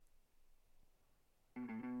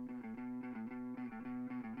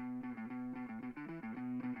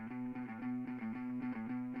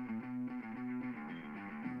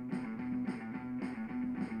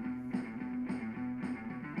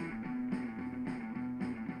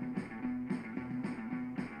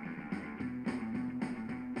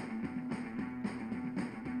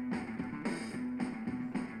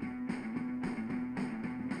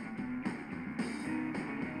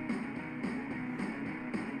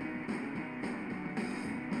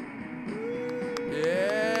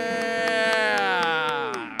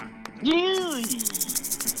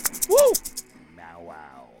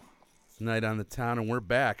Night on the Town, and we're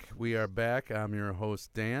back. We are back. I'm your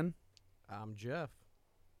host, Dan. I'm Jeff.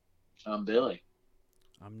 I'm Billy.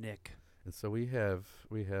 I'm Nick. And so we have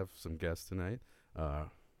some guests tonight.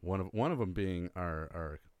 One of them being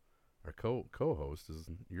our co-host is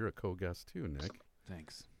you're a co-guest too, Nick.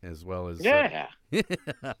 Thanks. As well as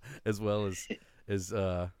as well as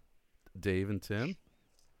Dave and Tim.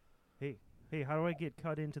 Hey, how do I get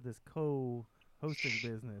cut into this co-hosting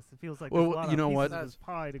business? It feels like Well, there's a lot you know of what? pieces of this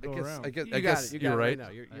pie to go around. I guess You got guess it. you're right. Now.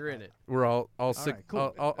 You're in it. We're all All six, right,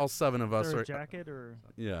 cool. all seven of Is us there are. a jacket or?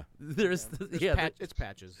 Yeah, there's It's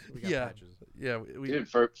patches. We got Yeah. patches. yeah. We Dude,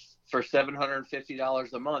 for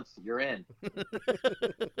 $750 a month, you're in. I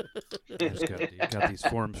just got these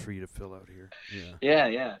forms for you to fill out here. yeah.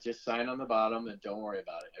 Yeah. Just sign on the bottom and don't worry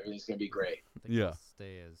about it. Everything's gonna be great. I think Yeah. I'll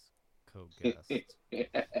stay as co-guest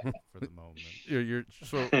for the moment. You're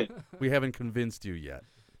so we haven't convinced you yet.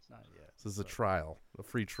 Not yet. This is a trial, a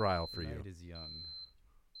free trial for The you. night is young.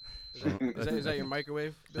 Is that your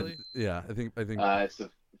microwave, Billy? Yeah, I think. It's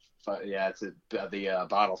the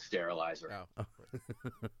bottle sterilizer. Oh.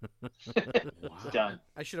 It's done.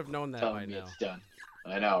 I should have known that Tell by me now. it's done.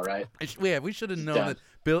 I know, right? we should have known done.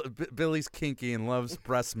 that Billy's kinky and loves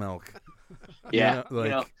breast milk. Yeah. You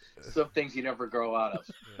know, some things you never grow out of.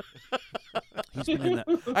 He's been in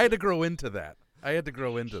the. I had to grow into that.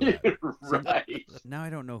 Right. Now I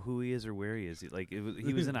don't know who he is or where he is.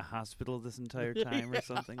 He was in a hospital this entire time or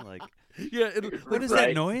something. Like, Yeah. what is Right.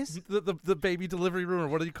 that noise? The baby delivery room, or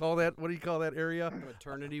what do you call that? What do you call that area?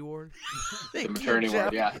 Maternity ward. Thank you, maternity Jeff.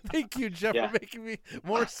 ward, yeah. Thank you, Jeff, Yeah. for making me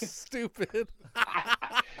more stupid.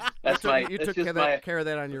 That's You took care of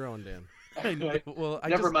that on your own, Dan.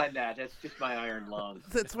 Never mind that. That's just my iron lung.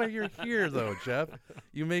 That's why you're here, though, Jeff.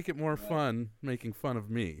 You make it more fun making fun of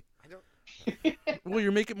me. Well, you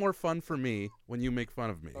make it more fun for me when you make fun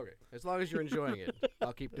of me, Okay. As long as you're enjoying it,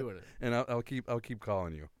 I'll keep doing it. and I'll keep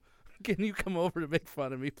calling you. Can you come over to make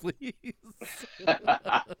fun of me, please?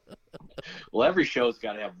 Well, every show's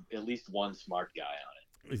got to have at least one smart guy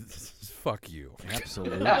on Fuck you.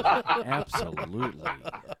 Absolutely, absolutely.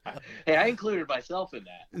 it. Hey, I included myself in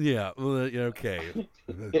that. Yeah. Well, yeah, okay.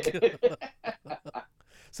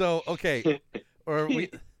 So okay, or we.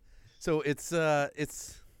 So it's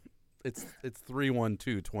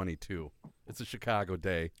 3/12/22. It's a Chicago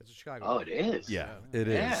day. It's a Chicago. Oh, it is. Yeah, it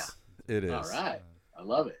is. Yeah. It is. All right. I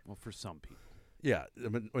love it. Well, for some people. Yeah. I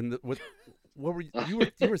mean, what were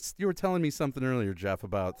you were telling me something earlier, Jeff,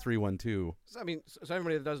 about 3/12. So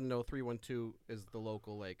everybody that doesn't know, 312 is the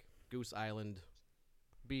local like Goose Island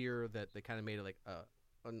beer that they kind of made it like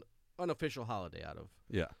an unofficial holiday out of.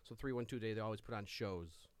 Yeah. So 312 Day, they always put on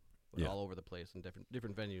shows Yeah. all over the place in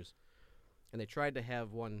different venues, and they tried to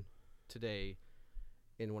have one today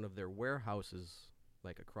in one of their warehouses,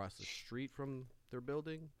 like across the street from their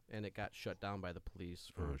building, and it got shut down by the police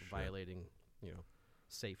for Oh, shit. violating,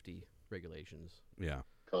 safety regulations. Yeah.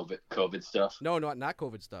 COVID stuff. No, not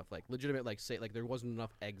COVID stuff. Like legitimate, like there wasn't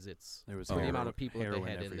enough exits. There was for the heroin- amount of people that they heroin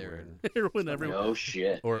had in there. everywhere. And Everyone, everyone. No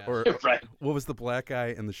shit. Or Yeah. or Right. what was the black guy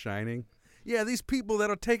in The Shining? Yeah, these people that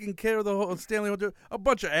are taking care of the whole Stanley Hotel, a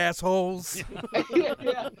bunch of assholes.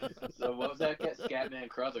 Yeah. So what was that? Scatman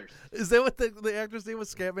Crothers. Is that what the actor's name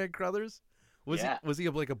was? Scatman Crothers? Yeah. Was he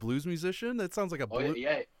like a blues musician? That sounds like a Oh blues.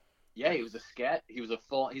 yeah. He was a scat. He was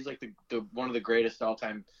he's like the one of the greatest all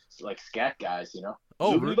time like scat guys.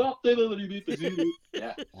 Oh,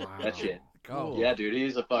 Yeah. Wow. That shit. Cool. Yeah, dude.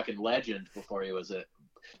 He's a fucking legend before he was an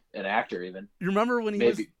actor even. You remember when he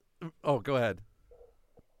Maybe. was? Oh, go ahead.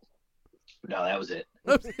 No, that was it.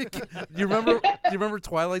 You remember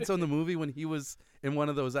Twilight Zone the movie when he was in one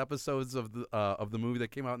of those episodes of the movie that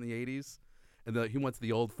came out in the 80s, and he went to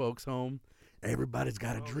the old folks' home. Everybody's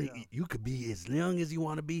got a dream. Yeah. You could be as young as you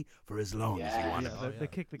want to be for as long as you want to. The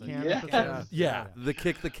kick the can. Yeah. episode. Yeah, the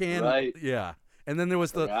kick the can. Right. Yeah. And then there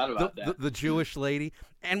was Forgot about that. the Jewish lady.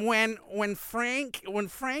 And when Frank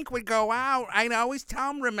would go out, I'd always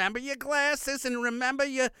tell him, remember your glasses and remember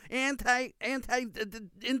your anti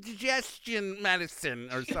indigestion medicine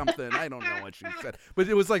or something. I don't know what she said, but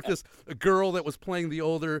it was like this a girl that was playing the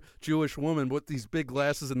older Jewish woman with these big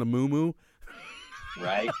glasses and the moo.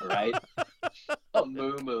 Right. Oh,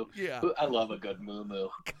 moo moo. Yeah. I love a good moo moo.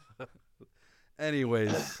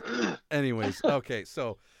 Anyways, okay,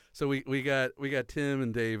 so we got Tim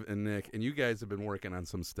and Dave and Nick, and you guys have been working on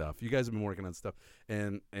some stuff.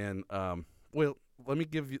 And well, let me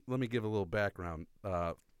give a little background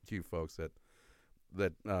to you folks that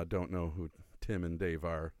don't know who Tim and Dave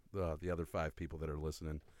are, the other 5 people that are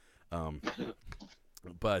listening.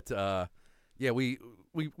 But yeah, we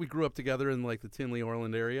grew up together in like the Tinley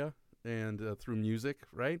Orland area, and through music,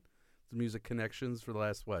 right? The music connections for the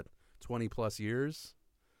last 20 plus years.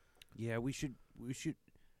 Yeah, we should. It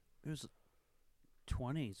was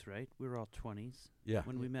 20s, right? We were all 20s Yeah.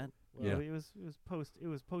 when we met. Yeah. It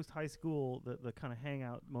was post high school, the kind of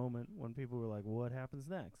hangout moment when people were like, "What happens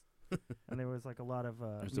next?" And there was like a lot of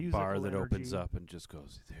There's a musical bar that opens energy. up and just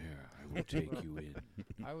goes, "There, I will take you in."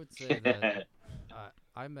 I would say that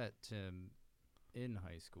I met Tim in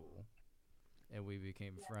high school, and we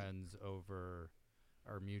became friends over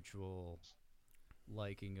our mutual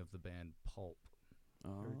liking of the band Pulp.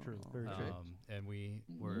 Very true. Very true. And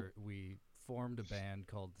we formed a band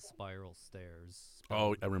called the Spiral Stairs.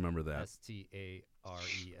 Oh, I remember that. Stares,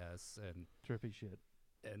 Trippy shit.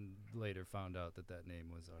 and later found out that name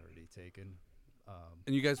was already taken.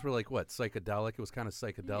 And you guys were like what? Psychedelic? It was kind of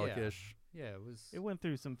psychedelic-ish. Yeah, it was. It went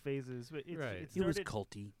through some phases, but Right. It was started,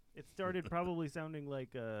 culty. it started probably sounding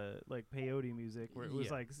like peyote music, where it was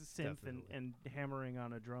Yeah, like synth and hammering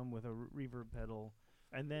on a drum with a reverb pedal,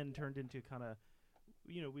 and then turned into kind of,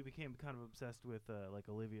 we became kind of obsessed with like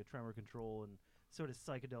Olivia Tremor Control and sort of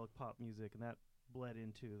psychedelic pop music, and that bled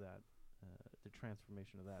into that the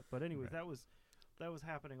transformation of that. But anyways, Right. that was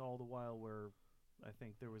happening all the while where I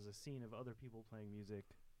think there was a scene of other people playing music.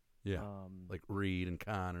 Yeah. Like Reed and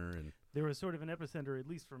Connor and There was sort of an epicenter, at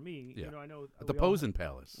least for me. Yeah. I know at the we all Posen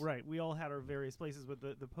Palace. Right. We all had our various places, but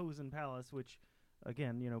the Posen Palace, which,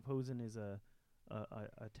 again, Posen is a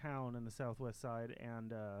town in the southwest side,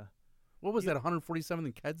 and What was that? 147th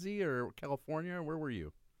and Kedzie or California? Where were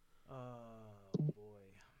you? boy,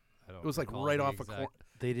 I don't It was like recall right the off a exact- corner.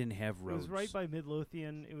 They didn't have it roads. was right by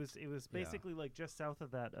Midlothian. It was basically like just south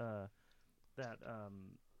of that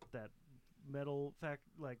metal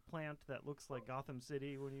plant that looks like Gotham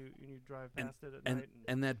City when you drive past it at night.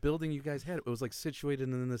 And that building you guys had, it was like situated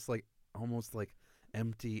in this like almost like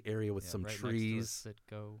empty area with some right trees. Next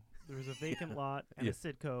to a Citgo. There was a vacant lot and Yeah. a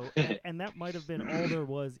Sitco, and that might have been all there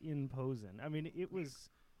was in Posen. I mean, it was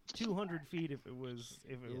 200 feet if it was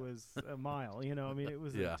a mile. I mean, it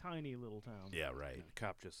was Yeah. a tiny little town. Yeah, right. The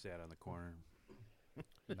cop just sat on the corner.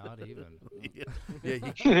 Not even.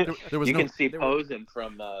 There was you no. can see Posen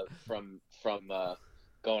from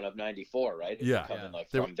going up 94, right? If Yeah. you're coming like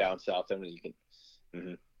There- from down south, and you can.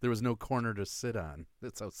 Mhm. There was no corner to sit on.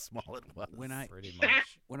 That's how small it was. Pretty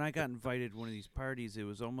much. When I got invited to one of these parties, it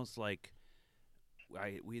was almost like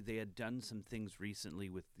they had done some things recently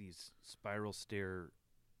with these spiral stair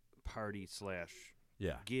party /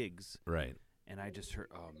 Yeah. gigs, Right. and I just heard,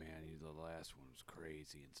 oh man, the last one was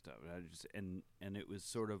crazy and stuff. And I just and it was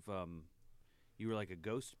sort of you were like a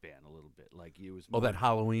ghost band a little bit, like it was. Oh, More, that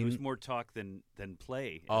Halloween. It was more talk than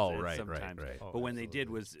play. Oh, as right, sometimes. right. Oh, But when they did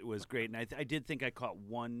absolutely. was great, and I did think I caught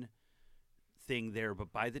one thing there.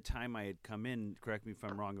 But by the time I had come in, correct me if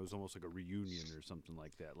I'm wrong, it was almost like a reunion or something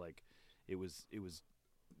like that. Like it was.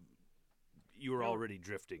 You were There were- already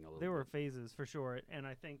drifting a little. There were bit. phases for sure, and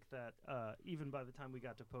I think that even by the time we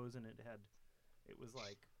got to Posen, it was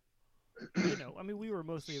like, I mean, we were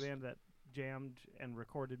mostly a band that jammed and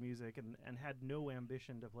recorded music and had no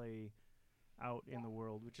ambition to play out in the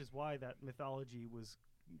world, which is why that mythology was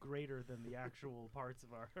greater than the actual parts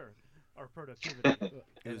of our productivity.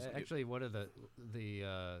 And actually, one of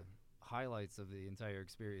the highlights of the entire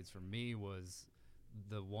experience for me was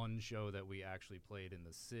the one show that we actually played in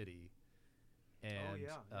the city. And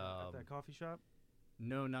at that coffee shop.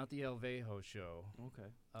 no, not the El Vejo show. Okay.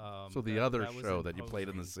 So the that- other that was show in that you played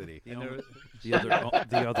in the Posen. city. The And there only- was-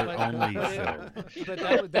 the other But- only but show.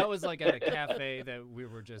 But that was like at a cafe that we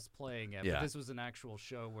were just playing at. Yeah. But this was an actual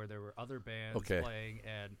show where there were other bands Okay. playing,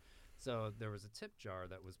 and so there was a tip jar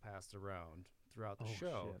that was passed around throughout the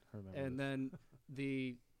show. Shit, I remember And this. then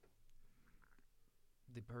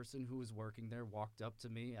the person who was working there walked up to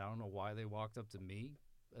me. I don't know why they walked up to me.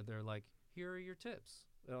 And they're like, "Here are your tips."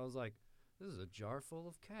 And I was like, "This is a jar full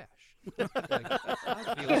of cash." Like,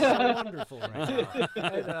 I feel so wonderful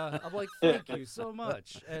right now. And I'm like, "Thank you so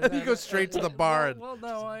much." And you then- go straight to the bar and- Well,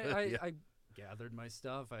 no, Yeah. I gathered my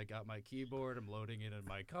stuff. I got my keyboard. I'm loading it in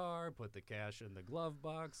my car. Put the cash in the glove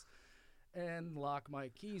box, and lock my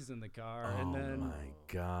keys in the car. And Oh then my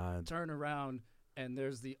God. turn around, and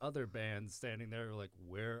there's the other band standing there like,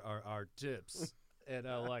 "Where are our tips?" And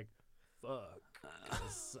I'm like, "Fuck,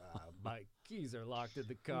 'cause, my keys are locked in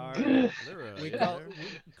the car." We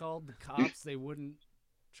called the cops. They wouldn't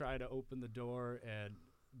try to open the door, and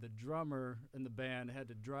the drummer in the band had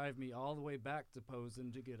to drive me all the way back to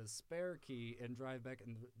Posen to get a spare key and drive back,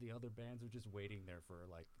 and the other bands were just waiting there for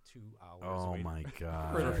like 2 hours. Oh waiting. my For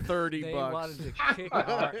God. 30 They bucks. wanted to kick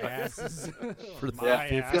our asses. For My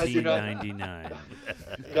ass. Guys, you're not-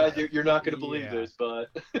 $15.99. Guys, you're not going to believe Yeah. this, but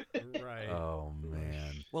Right. Oh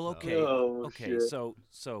man. Well, So- okay, Oh, okay. shit.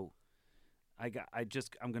 So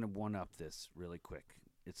I'm gonna one up this really quick.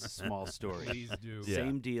 It's a small story. Please do. Yeah.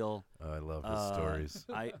 Same deal. Oh, I love the stories.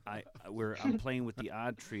 I'm playing with the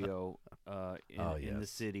Odd Trio in the yes.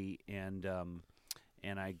 city, and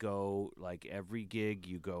I go like every gig.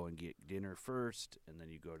 You go and get dinner first, and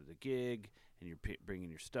then you go to the gig, and you're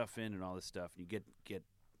bringing your stuff in and all this stuff. And you get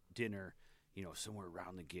dinner, somewhere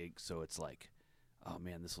around the gig. So it's like, oh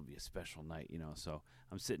man, this will be a special night, So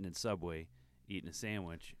I'm sitting in Subway eating a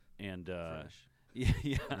sandwich, and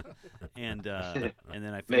yeah, and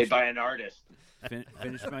then I Made by an artist.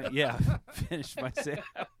 finished my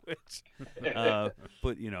sandwich.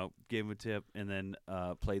 But gave him a tip, and then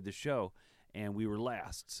played the show, and we were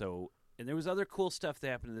last. So, and there was other cool stuff that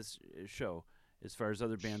happened in this show, as far as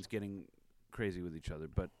other bands getting crazy with each other.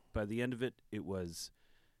 But by the end of it, it was,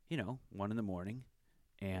 1 a.m,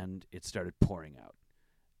 and it started pouring out,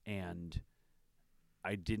 and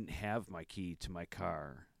I didn't have my key to my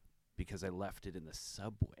car because I left it in the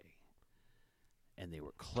subway, and they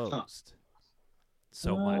were closed.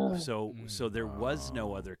 So there was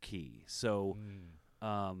no other key. So,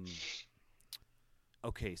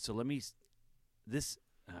 okay. So let me.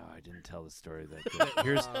 I didn't tell the story that good.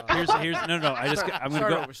 Here's no. I'm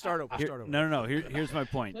gonna go. Start over. No. Here's my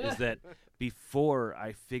point: is that before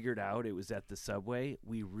I figured out it was at the subway,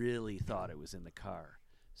 we really thought it was in the car,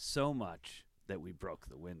 so much that we broke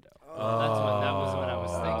the window. That was what I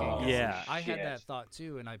was thinking. Yeah. I had Shit. that thought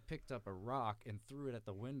too, and I picked up a rock and threw it at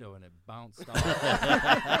the window, and it bounced off.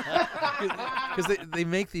 Because they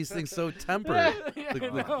make these things so tempered.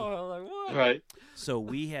 Right. So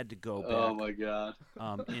we had to go back. Oh my God.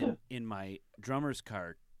 In my drummer's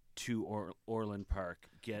car to Orland Park,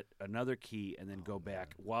 get another key, and then go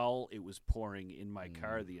back while it was pouring in my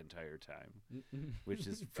car the entire time, which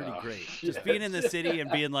is pretty great. Just being in the city and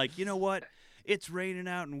being like, you know what? It's raining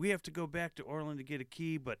out, and we have to go back to Orland to get a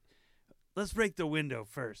key, but let's break the window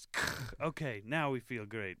first. Okay, now we feel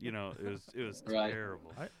great. It was Right.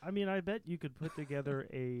 terrible. I mean, I bet you could put together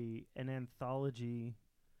an anthology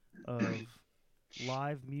of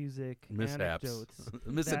live music Mishaps. anecdotes,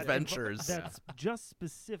 Misadventures. that's just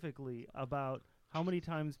specifically about how many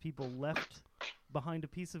times people left behind a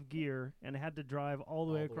piece of gear and had to drive all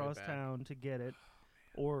the way across back. town to get it,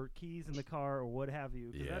 or keys in the car, or what have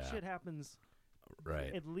you. Because that Yeah. shit happens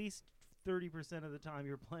Right. at least 30% of the time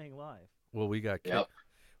you're playing live. Well, we got Yep.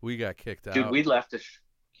 kicked out. Dude, we left a.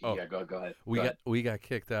 Oh. Yeah, go ahead. We got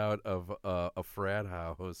kicked out of a frat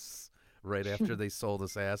house right after they sold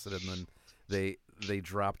us acid, and then they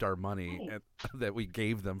dropped our money that we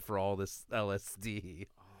gave them for all this LSD,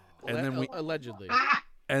 and then we allegedly.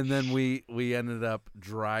 we ended up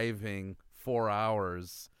driving 4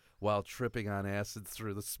 hours while tripping on acid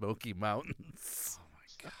through the Smoky Mountains.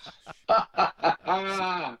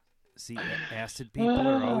 See, acid people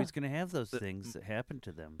are always going to have those things that happen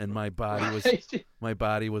to them. And my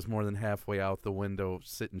body was more than halfway out the window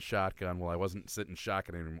sitting shotgun. Well, I wasn't sitting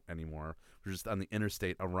shotgun anymore. We're just on the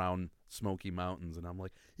interstate around Smoky Mountains, and I'm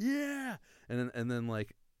like, yeah. And then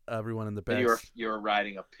like everyone in the back. You were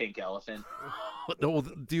riding a pink elephant. No,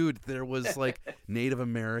 dude, there was like Native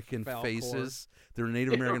American Falcor. faces. There were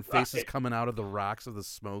Native American Right. faces coming out of the rocks of the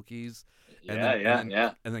Smokies.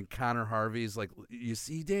 Yeah. And then Connor Harvey's like, you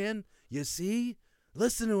see, Dan? You see?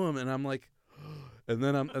 Listen to him. And I'm like, and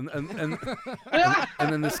then and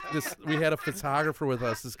then this we had a photographer with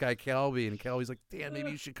us, this guy Calby, and Calby's like, Dan,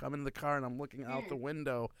 maybe you should come in the car. And I'm looking out the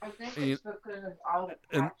window.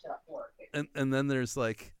 And then there's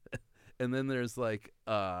like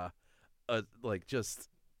a like just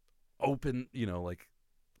open, like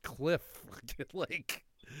cliff, like.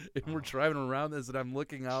 And we're driving around this, and I'm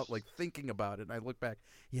looking out, like thinking about it. And I look back,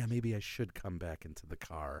 yeah, maybe I should come back into the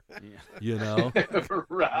car. Yeah.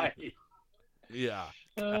 Right. Yeah.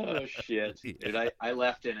 Oh shit, Yeah. dude! I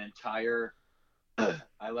left an entire.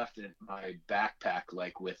 I left my backpack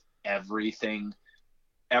like with everything,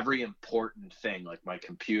 every important thing, like my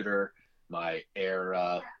computer, my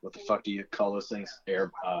Air. What the fuck do you call those things?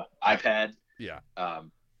 iPad. Yeah.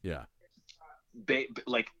 Yeah.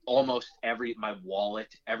 Like almost my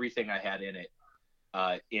wallet, everything I had in it,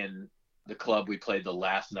 in the club we played the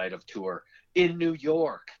last night of tour in New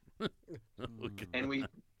York, and we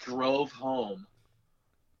drove home.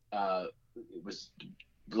 It was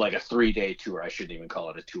like a 3-day tour. I shouldn't even call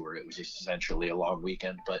it a tour. It was just essentially a long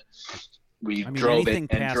weekend, but we drove anything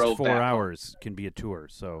it and past drove 4 back hours can be a tour,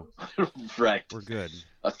 so home. Right. we're good.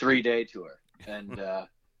 A 3-day tour, and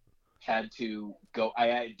had to go.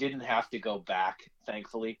 I didn't have to go back,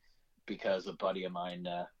 thankfully, because a buddy of mine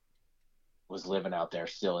was living out there,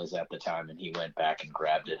 still is at the time, and he went back and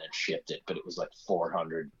grabbed it and shipped it. But it was like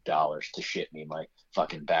 $400 to ship me my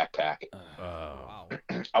fucking backpack. Wow.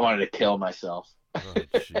 I wanted to kill myself. Oh,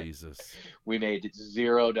 Jesus. We made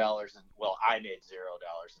 $0, and well, I made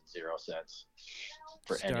 $0.00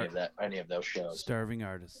 for any of those shows. Starving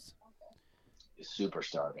artists. Super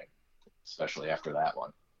starving, especially after that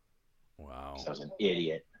one. Wow. I was an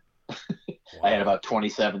idiot. I had about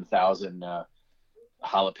 27,000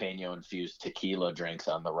 jalapeno infused tequila drinks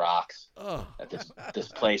on the rocks. Oh. This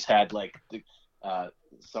place had like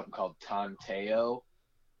something called Tanteo.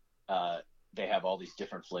 They have all these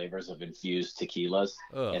different flavors of infused tequilas,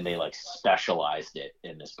 and they like specialized it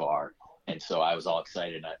in this bar. And so I was all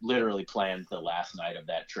excited. I literally planned the last night of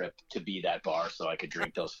that trip to be that bar so I could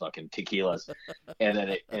drink those fucking tequilas. And then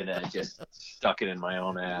it just stuck it in my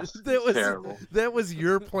own ass. That was terrible. That was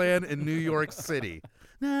your plan in New York City.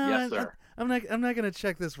 No, Yes, sir. I'm not gonna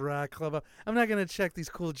check this rock club out. I'm not gonna check these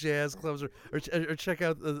cool jazz clubs or check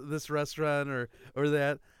out this restaurant or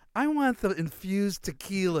that. I want the infused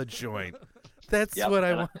tequila joint. That's what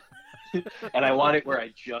I want. And I want it where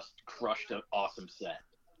I just crushed an awesome set.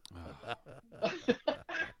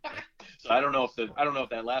 So I don't know if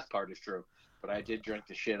that last part is true, but I did drink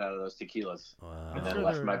the shit out of those tequilas, Wow. and then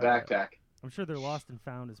left my backpack. I'm sure their lost and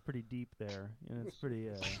found is pretty deep there. You know, it's pretty.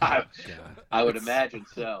 I would imagine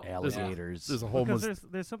so. Alligators. There's a whole Because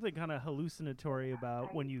there's something kind of hallucinatory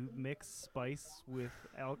about when you mix spice with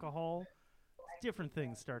alcohol. Different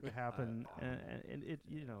things start to happen, and it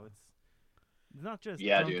it's not just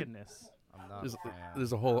drunkenness. I'm not there's, a fan.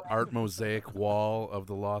 there's a whole art mosaic wall of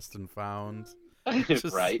the lost and found. Just,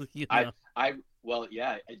 Right. you know. I would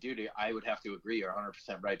have to agree. You're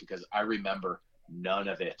 100% right, because I remember none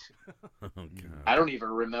of it. Oh, God. I don't even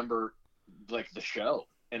remember like the show,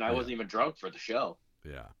 and I wasn't even drunk for the show.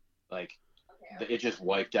 Yeah. Like it just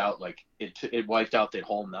wiped out. Like it wiped out the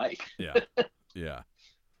whole night. Yeah. Yeah.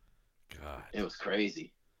 God. It was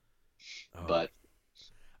crazy. Oh. But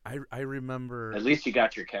I remember. at least you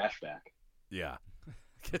got your cash back. Yeah.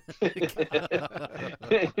 And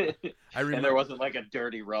remember- there wasn't like a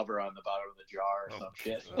dirty rubber on the bottom of the jar or some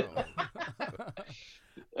shit.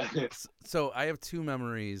 So I have two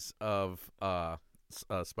memories of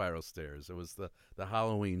Spiral Stairs. It was the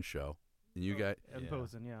Halloween show, and you guys, And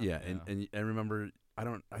Posen, yeah. yeah, and I remember. I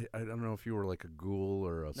don't know if you were like a ghoul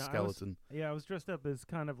or a skeleton. I was dressed up as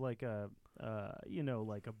kind of like a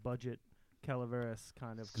like a budget Calaveras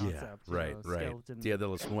kind of concept. Yeah, right. Skeleton. Dia de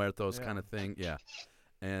los Muertos kind of thing. Yeah,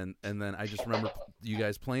 and then I just remember you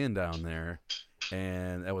guys playing down there,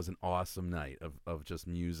 and that was an awesome night of just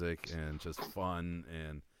music and just fun.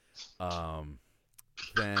 And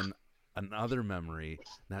then another memory,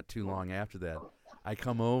 not too long after that, I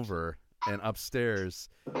come over and upstairs,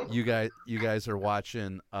 you guys are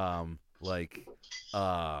watching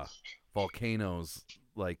volcanoes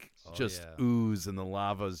just ooze, and the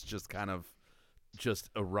lava's just kind of just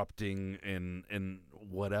erupting and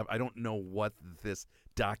whatever. I don't know what this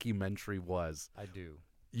documentary was. I do.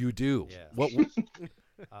 You do? Yeah. What?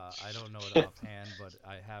 I don't know it offhand, but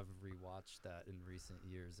I have rewatched that in recent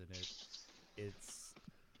years, and it's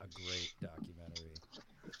a great documentary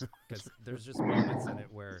because there's just moments in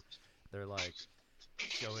it where they're like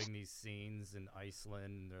showing these scenes in Iceland,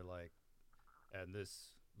 and they're like, and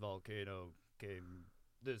this volcano came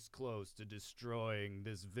this close to destroying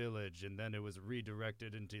this village, and then it was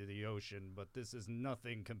redirected into the ocean, but this is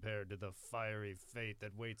nothing compared to the fiery fate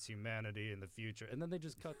that waits humanity in the future. And then they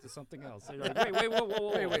just cut to something else. They're like, wait,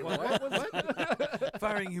 whoa, Wait, what?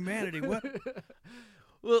 Firing humanity, what?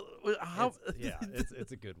 Well, how?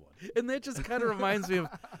 It's a good one. And that just kind of reminds me of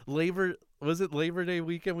Labor Day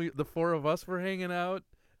weekend? The four of us were hanging out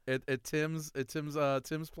at Tim's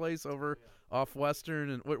place over off Western,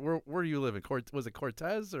 and where are you living? Was it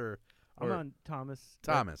Cortez or? I'm on Thomas.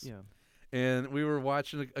 Thomas. Yeah. And we were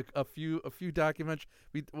watching a few documentaries.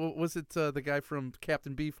 Was it the guy from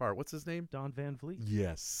Captain Beefheart? What's his name? Don Van Vliet.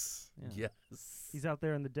 Yes. Yeah. Yes. He's out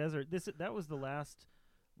there in the desert. That was the last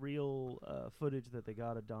real footage that they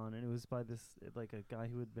got of Don, and it was by this like a guy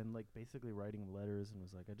who had been like basically writing letters and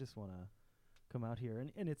was like, I just want to come out here,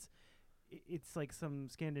 and it's like some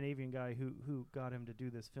Scandinavian guy who got him to do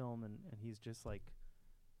this film, and he's just like,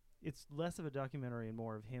 it's less of a documentary and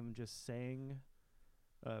more of him just saying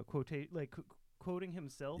quoting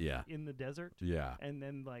himself in the desert. Yeah. And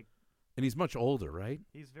then like, and he's much older, right?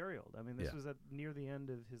 he's very old. I mean, this was near the end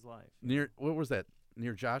of his life. What was that?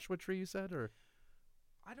 Near Joshua Tree, you said, or?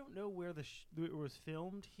 I don't know where it was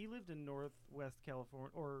filmed. He lived in Northwest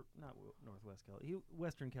California, or not Northwest California.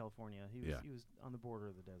 Western California. He was on the border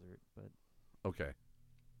of the desert, but Okay.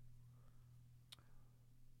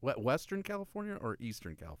 What, Western California or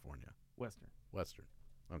Eastern California? Western. Western.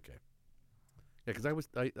 Okay. Yeah, because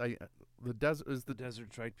the desert is The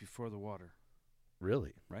desert's right before the water,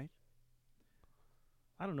 really right?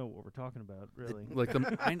 I don't know what we're talking about, really. like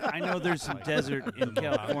the I know there's some desert in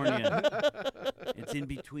California. It's in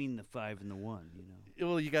between the 5 and the 1, you know.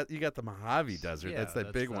 well, you got the Mojave Desert. That's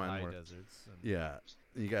that big the one. high Where, deserts. And yeah,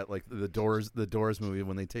 you got like the Doors movie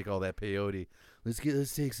when they take all that peyote. Let's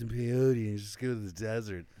take some peyote and just go to the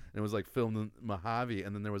desert. And it was like filmed in Mojave,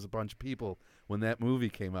 and then there was a bunch of people when that movie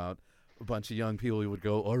came out. A bunch of young people who would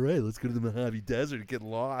go, all right, let's go to the Mojave Desert and get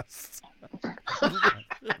lost.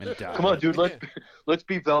 And die. Come on, dude. Let's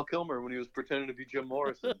be Val Kilmer when he was pretending to be Jim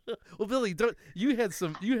Morrison. Well, Billy, you had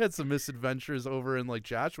some misadventures over in like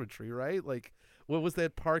Joshua Tree, right? Like, what was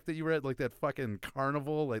that park that you were at? Like that fucking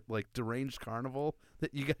carnival, like deranged carnival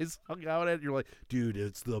that you guys hung out at. You're like, dude,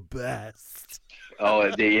 it's the best. Oh,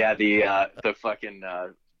 the fucking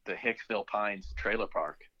the Hicksville Pines trailer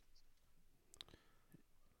park.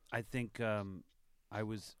 I think I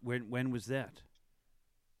was. When was that?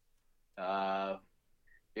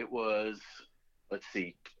 It was, let's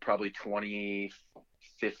see, probably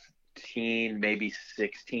 2015, maybe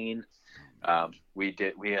 16. We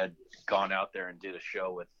had gone out there and did a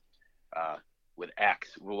show with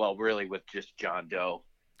X. Well, really with just John Doe,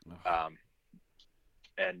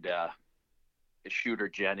 and Shooter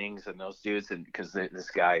Jennings and those dudes, and because this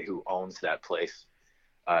guy who owns that place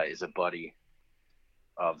is a buddy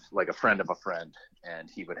of, like, a friend of a friend, and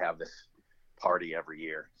he would have this party every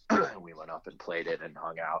year. And we went up and played it and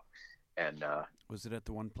hung out. And Was it at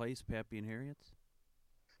the one place, Pappy and Harriet's?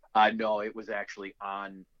 no, it was actually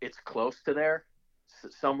on. It's close to there,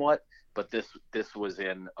 somewhat, but this was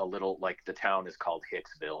in a little, like, the town is called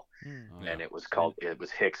Hicksville, and it was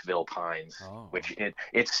Hicksville Pines, which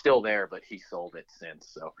it's still there, but he sold it since.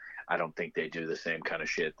 So I don't think they do the same kind of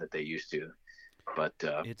shit that they used to. But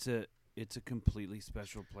It's a completely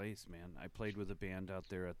special place, man. I played with a band out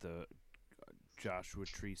there at the Joshua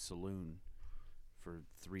Tree Saloon for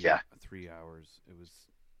 3 hours. It was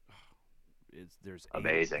there's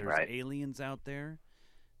amazing, there's right? aliens out there.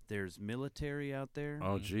 There's military out there.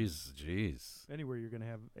 Oh, jeez. Anywhere you're going to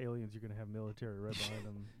have aliens, you're going to have military right behind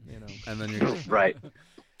them, you know. And then you're right,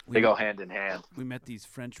 they go hand in hand. We met these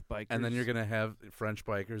French bikers. and then you're gonna have French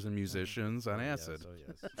bikers and musicians on acid.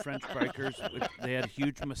 French bikers. They had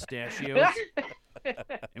huge mustachios,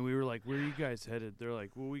 and we were like, "Where are you guys headed?" They're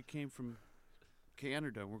like, "Well, we came from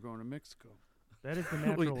Canada. We're going to Mexico." That is the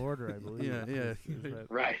natural order, I believe. Yeah. is that-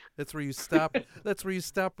 Right. That's where you stop. That's where you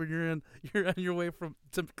stop when you're on your way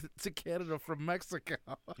to Canada from Mexico.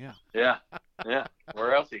 Yeah.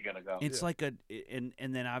 Where else are you gonna go? It's like and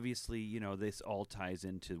then obviously, you know, this all ties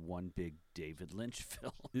into one big David Lynch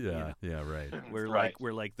film. you know, Yeah, right.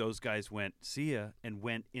 where those guys went, see ya, and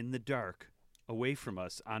went in the dark away from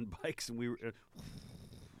us on bikes, and we were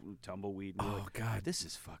tumbleweed. And we were Oh like, God, this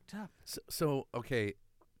is fucked up. So okay,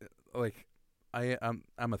 like I'm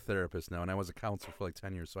a therapist now, and I was a counselor for like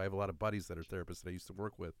 10 years. So I have a lot of buddies that are therapists that I used to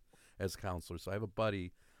work with as counselors. So I have a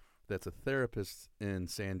buddy that's a therapist in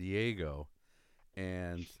San Diego,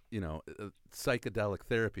 and you know, psychedelic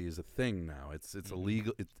therapy is a thing now. It's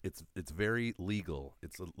illegal. It's very legal.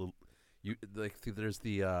 It's a little, there's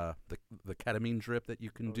the ketamine drip that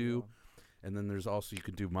you can do. yeah. And then there's also, you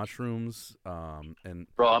can do mushrooms, and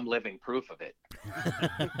Bro, I'm living proof of it.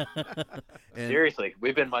 and, Seriously,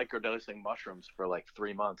 we've been microdosing mushrooms for like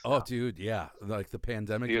 3 months. oh, now. dude, yeah, like the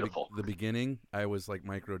pandemic, Beautiful. the beginning, I was like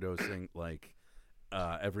microdosing like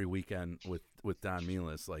every weekend with Don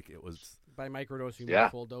Milas. Like it was By microdose, you Yeah. mean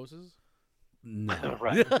full doses? no,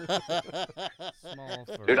 Right. Small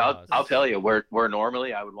for Dude, us. I'll tell you, where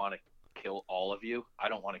normally I would want to kill all of you, I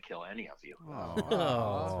don't want to kill any of you.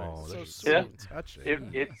 Oh, so that's sweet. Yeah.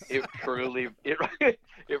 touching. It truly, it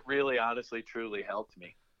really, honestly, truly helped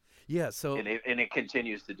me, Yeah, so and it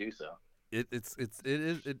continues to do so. it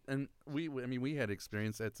is, and we had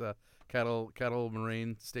experience at Kettle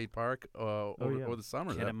Moraine State Park over the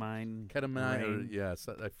summer. Ketamine. Ketamine, or, Moraine. yeah,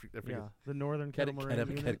 so I forget. Yeah, the northern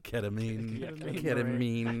catamaran unit. Ketamine.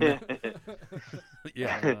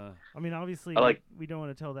 Yeah. I mean, obviously, we don't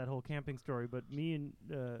want to tell that whole camping story, but me and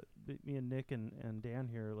Nick and Dan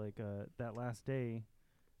here, like that last day,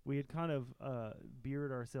 we had kind of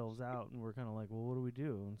beered ourselves out, and we're kind of like, well, what do we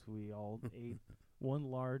do? And so we all ate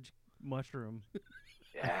one large mushroom,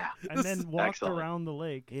 Yeah. and then walked Excellent. around the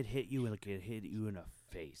lake. It hit you like it hit you in the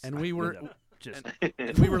face. And we were just.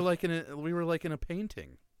 we were like in a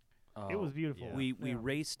painting. It was beautiful. We Yeah.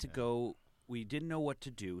 raced to go. We didn't know what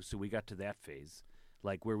to do, so we got to that phase.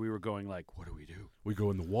 like where we were going, like, what do we do? We go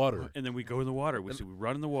in the water. And then we go in the water. We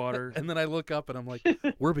run in the water. And then I look up and I'm like,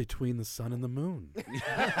 we're between the sun and the moon.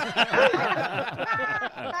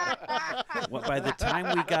 Well, by the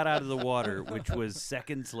time we got out of the water, which was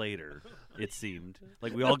seconds later, it seemed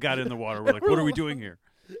like we all got in the water. We're like, what are we doing here?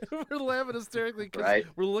 We're laughing hysterically because Right.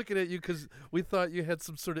 we're looking at you because we thought you had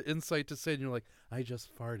some sort of insight to say, and you're like, I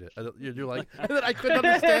just farted. You're like, and then I couldn't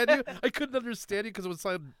understand you. I couldn't understand you because it was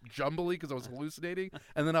so jumbly because I was hallucinating.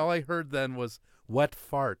 And then all I heard then was wet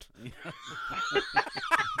fart.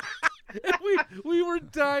 And we were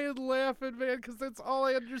dying laughing, man, because that's all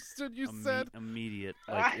I understood you said. Immediate,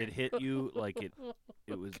 like it hit you like it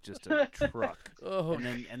was just a truck. Oh,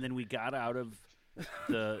 And then we got out of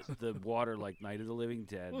the water like Night of the Living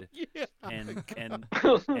Dead, yeah.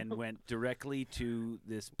 and went directly to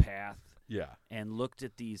this path Yeah. and looked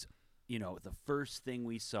at these. You know, the first thing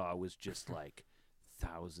we saw was just like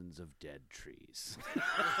thousands of dead trees.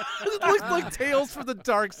 It looked like Tales from the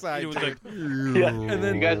Dark Side. It was like, Yeah. And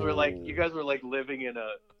then You guys were like living in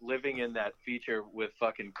that feature with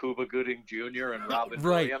fucking Cuba Gooding Jr. and Robin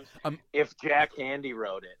Right. Williams. If Jack Handy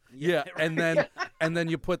wrote it. Yeah, and then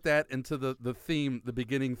you put that into the theme, the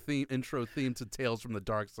beginning theme, intro theme to Tales from the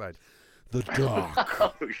Dark Side. The dark.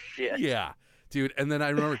 Oh shit. Yeah, dude. And then I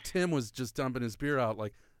remember Tim was just dumping his beer out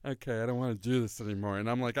like, okay, I don't want to do this anymore. And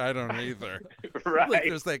I'm like, I don't either. Right. Like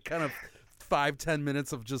there's that kind of 5-10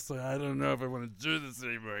 minutes of just like, I don't know if I want to do this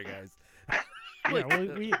anymore, guys. Yeah, well,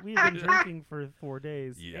 we've been drinking for 4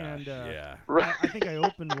 days, Yeah, and yeah. I think I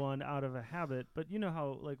opened one out of a habit. But you know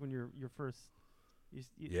how, like, when you're first,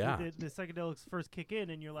 Yeah. the psychedelics first kick in,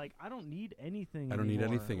 and you're like, I don't need anything. I don't need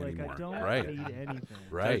anymore. anything like, anymore. I don't Right. need anything.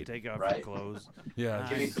 Right. take off Right. your clothes. Yeah.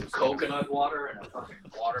 Give me some coconut water and a fucking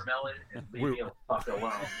watermelon and leave me the fuck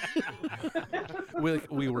alone.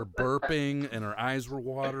 We were burping and our eyes were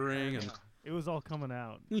watering and It was all coming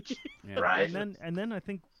out. Yeah. Right. And then I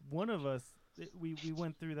think one of us, we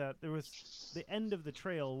went through that. There was the end of the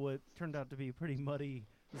trail. What turned out to be a pretty muddy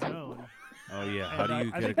zone. Oh yeah. How do And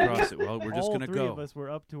you I get think across it? Well, we're just all gonna three go. of us were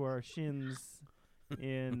up to our shins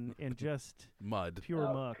in just mud. pure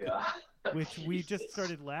Oh, muck, God. which we just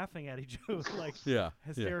started laughing at each other, like Yeah.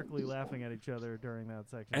 hysterically laughing at each other during that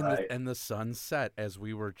section. And Right. the sun set as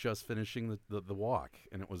we were just finishing the walk,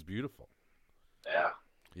 and it was beautiful. Yeah.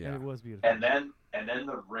 And Yeah. it was beautiful. And then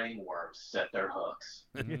the ringworms set their hooks.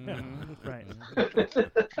 Yeah, right.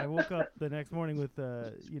 I woke up the next morning with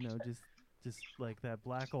just like that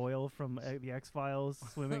black oil from the X-Files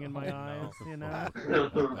swimming in my eyes, you know.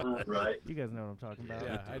 Right. You guys know what I'm talking about.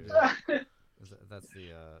 Yeah, Yeah, I do. That's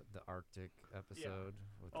the Arctic episode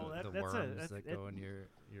with Oh, the that's worms it. that go in your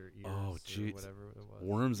ears Oh, or jeez. whatever it was.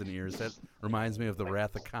 Worms in ears. That reminds me of the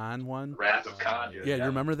Wrath of Khan one. Wrath of Khan. dude. Yeah, you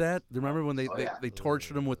remember that? You remember when they, Oh, they, yeah. they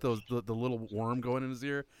tortured him with the little worm going in his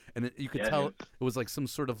ear, and you could Yeah, tell dude. it was like some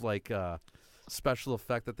sort of like special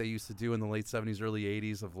effect that they used to do in the late 70s, early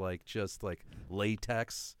 80s of like just like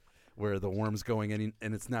latex, where the worm's going in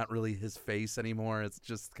and it's not really his face anymore. It's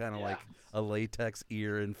just kind of Yeah. like a latex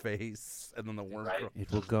ear and face, and then the worm. Right. It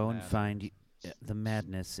will go and find the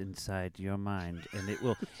madness inside your mind, and it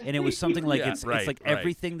will. And it was something like Yeah, it's right, like right.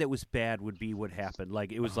 everything that was bad would be what happened.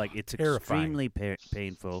 Like it was like it's terrifying. extremely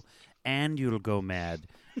painful, and you'll go mad,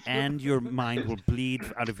 and your mind will bleed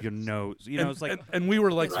out of your nose. You know, it's like and we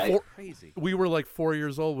were like Right. crazy. we were like 4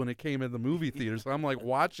 years old when it came in the movie theaters. So I'm like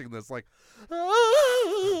watching this, like,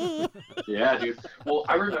 Yeah, dude. Well,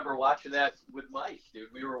 I remember watching that with Mike, dude.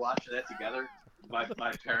 We were watching that together. My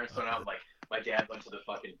parents went out, like, my dad went to the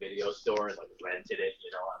fucking video store and, like, rented it,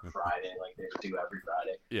 on Friday, like they do every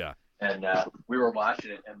Friday. yeah, And we were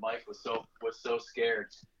watching it, and Mike was so scared.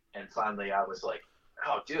 And finally, I was like,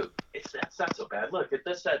 "Oh, dude, it's not so bad. Look,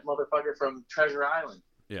 that's that motherfucker from Treasure Island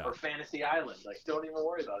yeah, or Fantasy Island. Like, don't even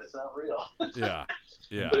worry about it. It's not real." yeah,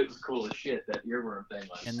 yeah. But it was cool as shit. That earworm thing.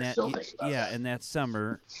 Like, And I that, still think about yeah, that. and that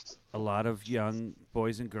summer, a lot of young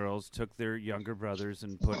boys and girls took their younger brothers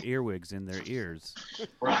and put earwigs in their ears.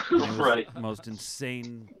 Right. And it was Right. the most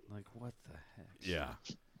insane. Like, what the heck? Yeah.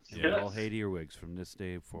 We Yeah. all hate earwigs from this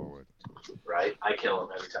day forward. Right. I kill him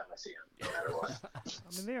every time I see him, no matter what.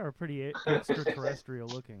 I mean, they are pretty extraterrestrial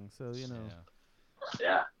looking, so you know.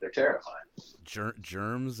 Yeah, they're terrifying.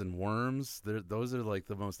 Germs and worms, those are like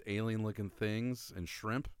the most alien looking things, and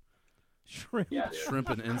shrimp Shrimp, Yeah, dude.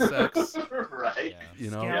 and insects. Right. Yeah.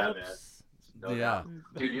 You know, Yeah, man. scallops, No Yeah. doubt.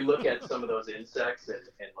 Dude, you look at some of those insects and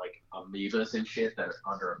like amoebas and shit that are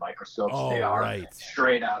under a microscope. Oh, they are right.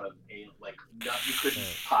 straight out of like you couldn't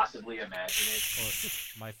possibly imagine it. Or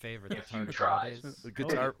my favorite, If the you tried. tardigrades. The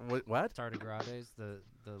guitar. What? Tardigrades, the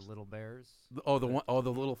little bears. Oh, the one. Oh,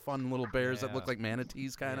 the little fun little bears that Yeah. look like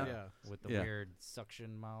manatees, kind of. Yeah. With the Yeah. weird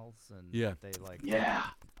suction mouths, and Yeah. they like Yeah.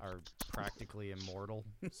 are practically immortal.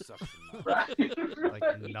 Suction mouth. Right.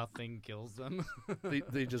 Like nothing kills them.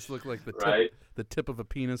 They just look like the tip, Right. the tip of a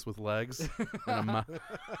penis with legs and a mouth.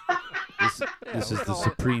 This is the call 'em-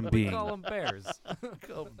 supreme we being. call them bears.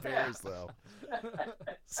 Oh, bears though.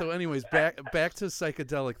 So, anyways, back to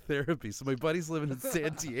psychedelic therapy. So my buddy's living in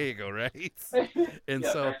San Diego, right? And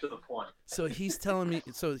Yeah, so back to the point. so he's telling me.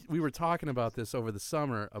 So we were talking about this over the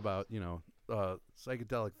summer about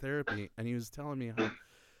psychedelic therapy, and he was telling me how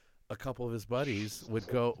a couple of his buddies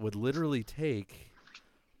would literally take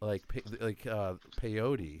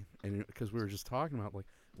peyote, and because we were just talking about like,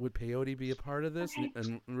 would peyote be a part of this?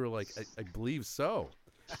 And we were like, I believe so.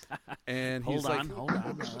 And he's Hold like,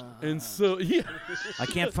 on. and so yeah, I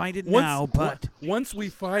can't find it once, now, but once we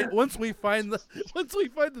find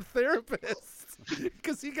the therapist,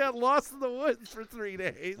 because he got lost in the woods for 3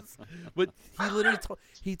 days. But he literally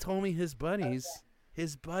told me his buddies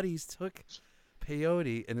took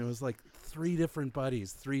peyote, and it was like 3 different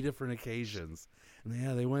buddies, 3 different occasions. And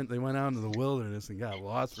yeah, they went out into the wilderness and got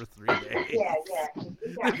lost for 3 days. Yeah.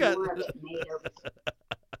 They got-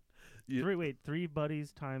 Three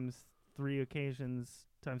buddies times 3 occasions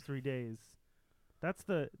times 3 days. That's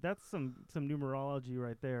some numerology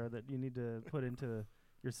right there that you need to put into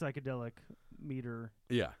your psychedelic meter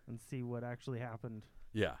Yeah, and see what actually happened.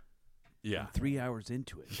 yeah. 3 hours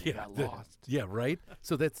into it, they got lost. Yeah, right.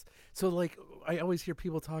 So like I always hear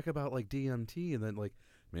people talk about like DMT, and then like,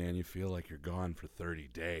 man, you feel like you're gone for 30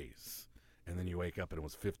 days, and then you wake up and it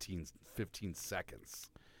was 15 seconds.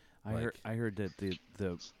 I heard that the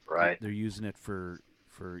Right. they're using it for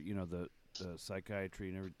the psychiatry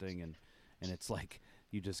and everything, and it's like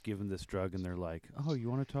you just give them this drug and they're like, oh, you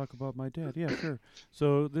want to talk about my dad? Yeah, sure.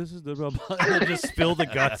 So this is the blah, blah. And they just spill the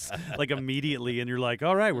guts like immediately, and you're like,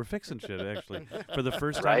 all right, we're fixing shit actually for the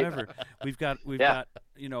first time Right. ever. We've got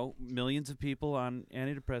millions of people on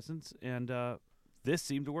antidepressants, and this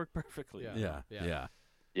seemed to work perfectly. Yeah.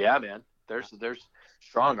 Yeah, man. There's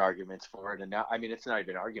strong arguments for it, and now I mean it's not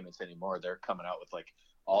even arguments anymore. They're coming out with like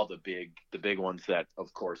all the big ones that,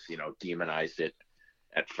 of course, demonized it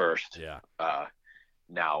at first. Yeah.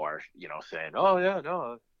 Now are saying, oh yeah,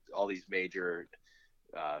 no, all these major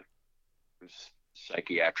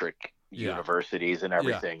psychiatric Yeah. universities and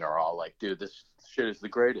everything are all like, dude, this shit is the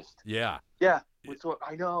greatest. Yeah. Yeah, that's what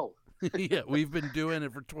I know. Yeah, we've been doing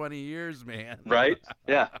it for 20 years, man. Right?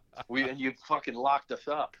 Yeah. And you fucking locked us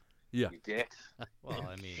up. Yeah. You dicks. Well,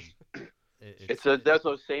 I mean, That's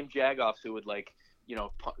those same jagoffs who would like,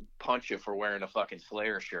 punch you for wearing a fucking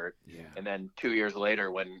Slayer shirt. Yeah. And then 2 years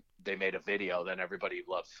later, when they made a video, then everybody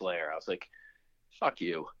loved Slayer. I was like, fuck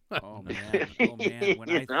you. Oh man,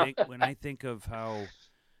 When I think of how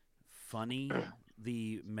funny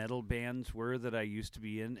the metal bands were that I used to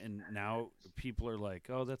be in, and now people are like,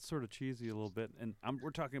 "Oh, that's sort of cheesy a little bit," and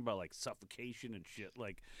we're talking about like Suffocation and shit,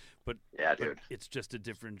 like, but Yeah, but dude. it's just a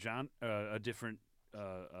different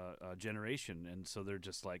generation, and so they're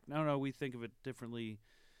just like, no, we think of it differently.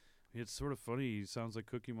 It's sort of funny. He sounds like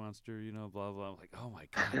Cookie Monster, blah blah. I'm like, oh my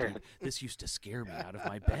god, dude, this used to scare me out of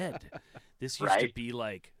my bed. This used to Right. be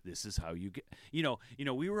like, this is how you get.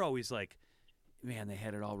 We were always like, man, they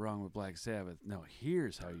had it all wrong with Black Sabbath. No,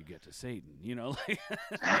 here's how you get to Satan. Like,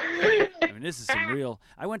 I mean, this is some real.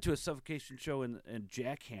 I went to a Suffocation show in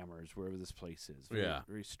Jackhammers, wherever this place is. Yeah.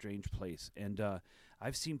 Very strange place, and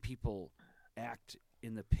I've seen people act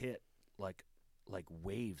in the pit like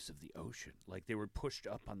waves of the ocean, like they were pushed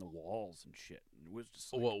up on the walls and shit. And it was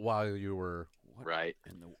just like, Well, while you were what Right.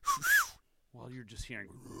 in the while you're just hearing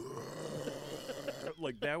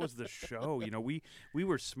like that was the show. We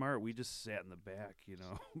were smart. We just sat in the back,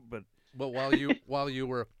 but while you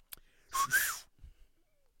were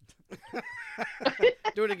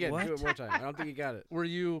Do it again. What? Do it one more time. I don't think you got it. were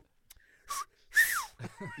you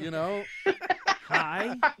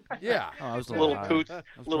high. yeah. Oh, I was a Little high. coot, I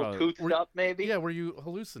was little probably- coot up, maybe. Yeah, were you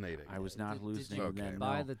hallucinating? I was not Did you hallucinating Okay. then.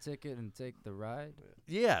 buy No. the ticket and take the ride.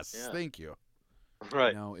 Yes, Yeah. thank you.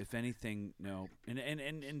 Right. No, if anything, no.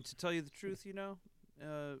 And to tell you the truth,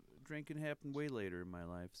 drinking happened way later in my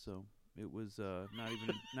life, so it was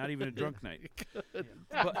not even a drunk night.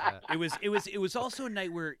 But it was also a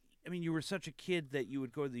night where, I mean, you were such a kid that you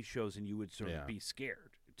would go to these shows and you would sort Yeah. of be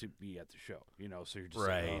scared to be at the show, so you're just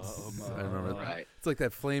Right. like, I remember that. Right. It's like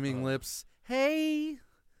that Flaming Lips. Hey,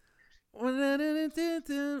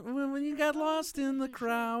 when you got lost in the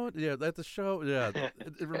crowd. Yeah, that's the show. Yeah,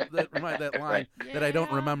 that remind that line that I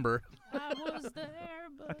don't remember. I was there,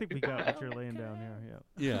 but I think we got what you're laying down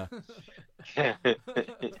here. Yeah. Yeah.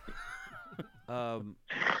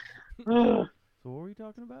 So what were we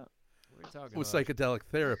talking about? what are you talking With about? psychedelic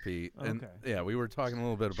therapy, and Okay. yeah, we were talking a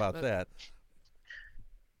little bit about that.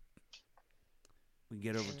 We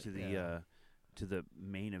get over to the Yeah. to the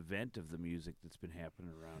main event of the music that's been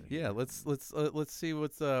happening around here. Yeah, let's see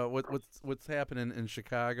what's happening in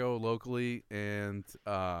Chicago locally, and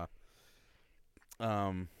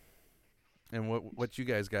what you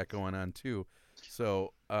guys got going on too.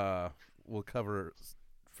 So we'll cover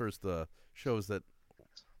first the shows that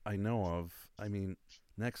I know of. I mean,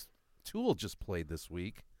 next Tool just played this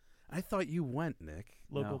week. I thought you went, Nick.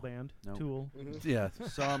 Local No. band, No. Tool. Yeah.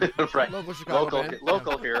 Some Right. Local Chicago band.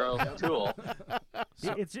 Local hero, Tool.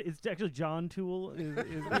 It's actually John Tool. Hey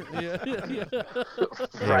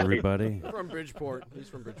Right. everybody, From Bridgeport. He's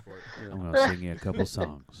from Bridgeport. I'm gonna sing you a couple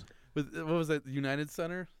songs. What was that? United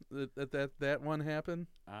Center? That one happened?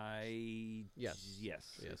 Yes.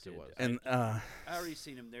 Yes, Yes, it did. was. And I already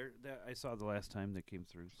seen him there. I saw the last time they came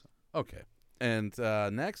through. So. okay. And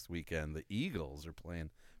next weekend, the Eagles are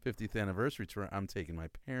playing 50th anniversary tour. I'm taking my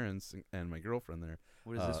parents and my girlfriend there.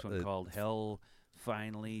 What is this one called? Hell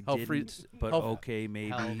finally Hell didn't, Free- but Hell- okay maybe.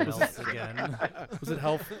 Hell melts again. Was it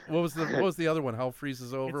Hell? What was the other one? Hell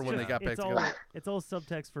freezes over It's when they just- got back it's together. all, it's all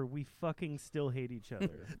subtext for we fucking still hate each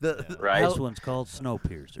other. The Right. This Hell, one's called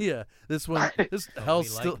Snowpiercer. yeah, this one. This But Hell's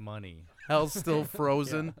we still like money. Hell's still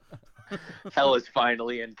frozen. Hell is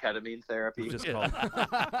finally in ketamine therapy. It's just Yeah.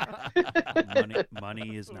 called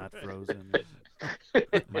money is not frozen.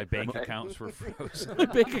 My bank accounts were frozen. My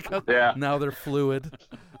bank account. Yeah. Now they're fluid.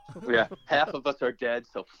 Yeah, half of us are dead,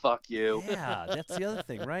 so fuck you. Yeah, that's the other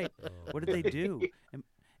thing, right? What did they do?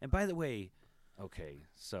 And by the way, okay,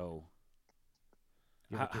 so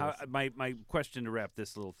Give it to how us. my question to wrap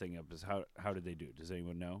this little thing up is how did they do? Does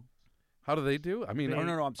anyone know? How do they do? I mean, They-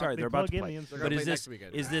 No, I'm sorry, they they're about to plug in play. the They're instrument. But gonna is play this next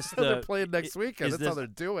weekend. is this they're the playing next weekend. is That's how this- they're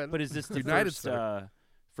doing. but is this the United first Center.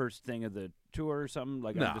 first thing of the tour or something?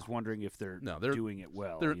 Like No. I'm just wondering if they're No, they're- doing it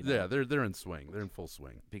well. They're you know? yeah, they're in swing. They're in full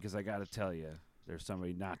swing. Because I got to tell you, there's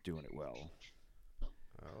somebody not doing it well,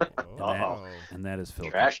 Uh-oh. and that is Phil.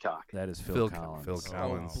 Trash talk. That is Phil Phil Collins. Phil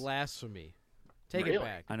Collins. Blasphemy. Take Really? it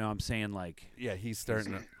back. I know. I'm saying like Yeah, he's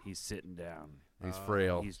starting to. he's sitting down. He's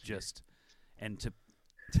frail. He's just and to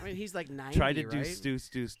I mean, he's like 90, try to do right? Stu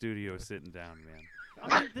Studio sitting down, man.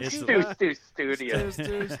 I mean, this It's is- Studio,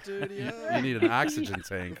 Studio. You need an oxygen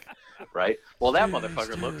tank. right? Well, that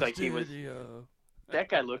motherfucker looked like he was. That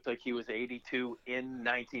guy looked like he was 82 in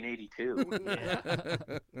 1982.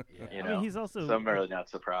 You I know, mean, he's also so I'm really not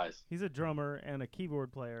surprised. he's a drummer and a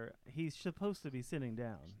keyboard player. He's supposed to be sitting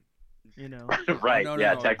down. You know. Right? No,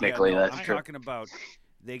 yeah, technically no, that's I'm true. talking about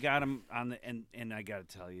they got him on the and I got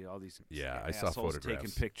to tell you, all these Yeah, I saw assholes taking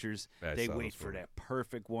photographs. pictures. I They saw wait those for photos. that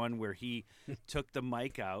perfect one where he took the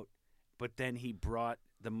mic out, but then he brought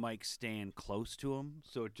the mic stand close to him,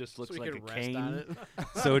 so it just looks So he like a could rest on cane. it.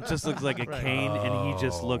 So it just looks like a Right. cane, and he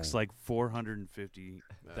just looks Oh. like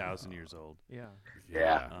 450,000 years old. Yeah.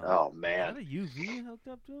 Yeah. Oh Is man. that a UV hooked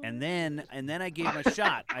up to him? And then I gave him a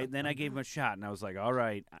shot. I gave him a shot, and I was like, all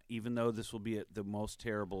right, even though this will be the most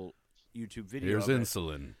terrible YouTube video, Here's of it,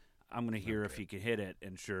 insulin. I'm gonna hear if he can hit it.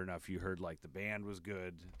 And sure enough, you heard like the band was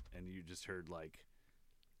good, and you just heard like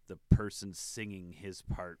the person singing his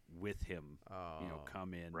part with him,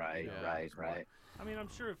 come in. Right. Yeah, Right. it's more- Right. I mean, I'm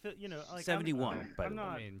sure if it, like 71, by I'm the way.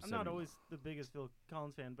 not. I mean, I'm not 71. always the biggest Phil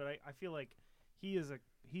Collins fan, but I feel like he's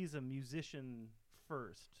a musician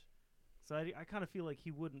first. So I kind of feel like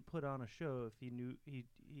he wouldn't put on a show if he knew he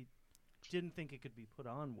didn't think it could be put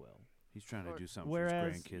on well. He's trying to do something Whereas for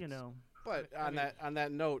his grandkids. you know, But I on mean-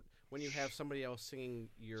 that note, when you have somebody else singing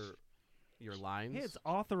your lines, hey, it's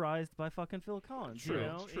authorized by fucking Phil Collins. True, You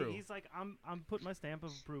know? true. He's like, I'm putting my stamp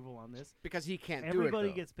of approval on this. because he can't Everybody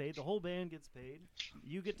do it. gets paid. The whole band gets paid.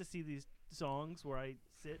 You get to see these songs where I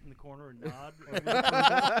sit in the corner and nod.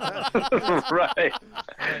 Right.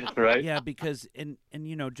 Right. Yeah, because and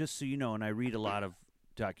you know, just so you know, and I read a lot of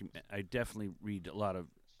I definitely read a lot of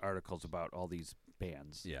articles about all these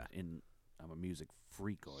bands. Yeah. I'm a music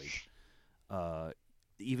freakoid.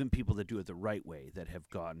 Even people that do it the right way, that have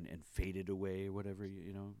gone and faded away, or whatever,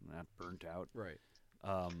 you know, not burnt out. Right.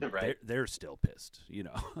 Right. They're still pissed, you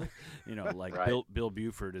know. Like Right. Bill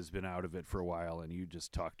Buford has been out of it for a while, and you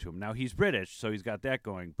just talk to him. Now he's British, so he's got that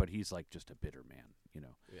going, but he's like just a bitter man, you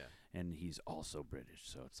know. Yeah. And he's also British,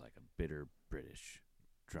 so it's like a bitter British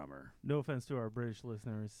drummer. No offense to our British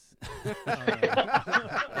listeners.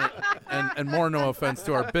 And and more no offense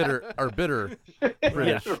to our bitter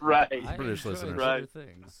British Right. I British enjoy listeners. other Right.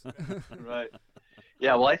 things. Right.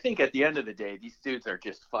 Yeah, well, I think at the end of the day, these dudes are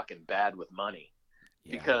just fucking bad with money.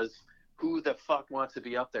 Yeah. Because who the fuck wants to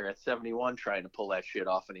be up there at 71 trying to pull that shit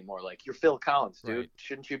off anymore? Like, you're Phil Collins, dude. Right.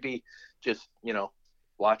 Shouldn't you be just,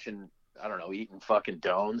 watching, I don't know, eating fucking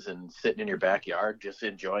dones and sitting in your backyard, just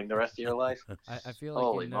enjoying the rest of your life? I feel like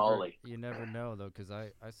Holy moly. you never know though, because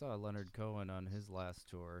I saw Leonard Cohen on his last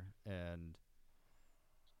tour, and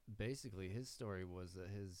basically his story was that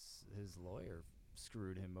his lawyer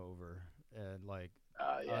screwed him over, and like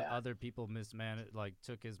Yeah. other people mismanaged, like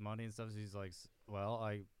took his money and stuff. So he's like, well,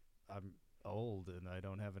 I'm old and I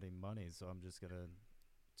don't have any money, so I'm just gonna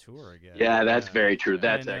tour again. Yeah, that's very true.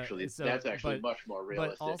 That's And, actually so- that's actually but- much more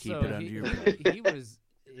realistic. But also, Keep it under your he was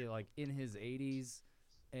like in his 80s,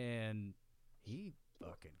 and he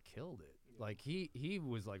fucking killed it. Like he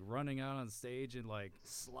was like running out on stage and like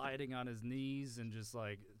sliding on his knees and just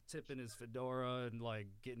like tipping his fedora and like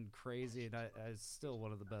getting crazy. And it's still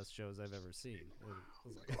one of the best shows I've ever seen. It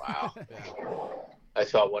was like, Wow. I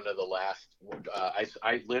saw one of the last.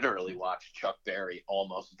 I literally watched Chuck Berry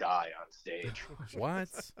almost die on stage. What?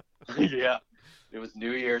 Yeah, it was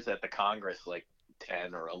New Year's at the Congress, like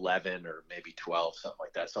 10 or 11 or maybe 12, something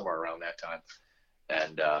like that, somewhere around that time.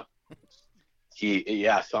 And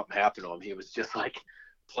something happened to him. He was just like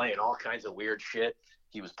playing all kinds of weird shit.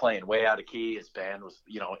 He was playing way out of key. His band was,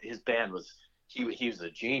 he was a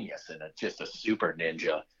genius and just a super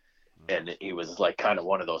ninja. And he was like kind of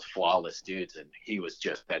one of those flawless dudes, and he was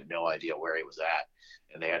just had no idea where he was at,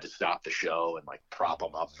 and they had to stop the show and like prop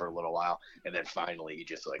him up for a little while, and then finally he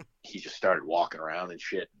just started walking around and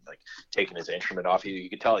shit, and like taking his instrument off. You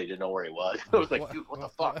could tell he didn't know where he was. I was like, dude, what the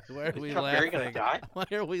fuck? Why are we Is Chuck Berry gonna laughing? die? Why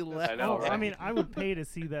are we laughing? know, Oh, right? I mean, I would pay to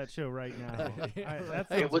see that show right now. That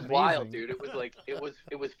sounds It was wild, amazing. dude. It was like it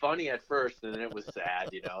was funny at first, and then it was sad,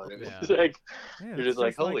 And it was Yeah. like Yeah, you're it's just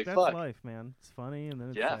like, holy that's fuck. life, man. It's funny and then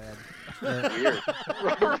it's Yeah. sad. Weird.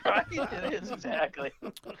 Right? It is exactly.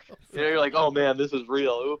 You're like, oh man, this is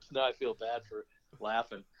real. Oops, now I feel bad for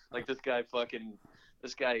laughing. Like this guy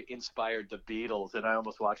inspired the Beatles, and I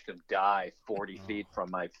almost watched him die 40 feet from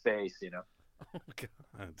my face, Oh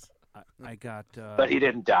God. I got. But he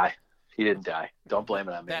didn't die. He didn't die. Don't blame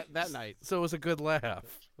it on me. That night. So it was a good laugh.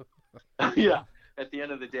 Yeah. At the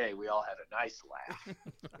end of the day, we all had a nice laugh.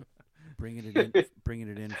 bringing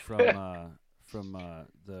it in from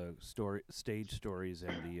the stage stories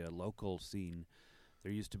and the local scene.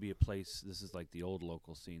 There used to be a place. This is like the old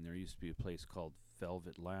local scene. There used to be a place called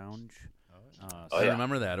Velvet Lounge. I yeah.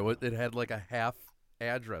 remember that. It had like a half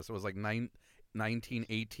address. It was like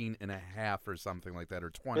 1918 and a half or something like that, or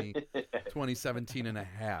 2017 and a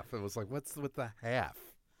half. It was like, what's with the half?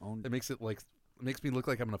 Owned- It makes me look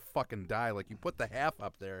like I'm gonna fucking die. Like you put the half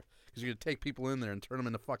up there because you're gonna take people in there and turn them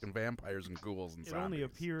into fucking vampires and ghouls and It zombies. only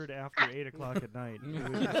appeared after 8 o'clock at night. It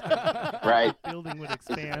was Right. the building would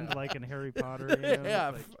expand like in Harry Potter. You know?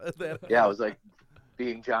 Yeah. It's like, Yeah, it was like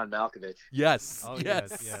being John Malkovich. Yes. oh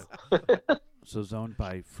yes. yes. So it was owned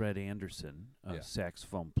by Fred Anderson, a Yeah.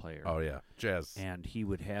 saxophone player. Oh yeah. Jazz. And he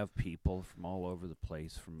would have people from all over the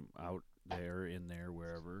place, from out there, in there,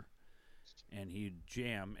 wherever. And he'd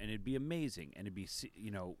jam, and it'd be amazing. And it'd be,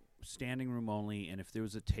 standing room only. And if there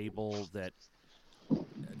was a table that,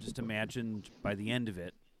 just imagine by the end of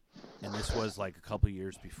it, and this was like a couple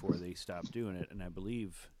years before they stopped doing it, and I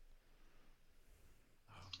believe,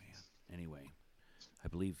 anyway, I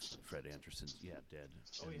believe Fred Anderson's, dead.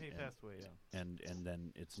 oh, he passed away, yeah. And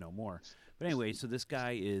then it's no more. But anyway, so this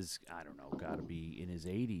guy is, I don't know, got to be in his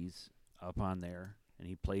 80s up on there, and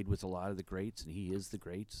he played with a lot of the greats, and he is the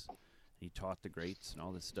greats. He taught the greats and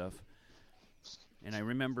all this stuff. And I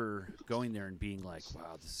remember going there and being like,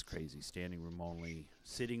 wow, this is crazy. Standing room only,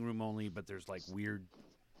 sitting room only, but there's like weird,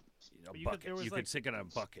 But bucket. there was You like- could sit in a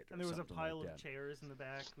bucket. And or there was a something pile like of that. chairs in the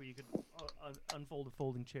back where you could unfold a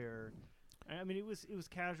folding chair. I mean, it was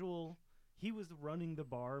casual. He was running the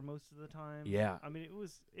bar most of the time. Yeah. I mean, it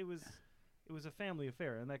was a family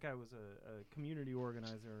affair, and that guy was a community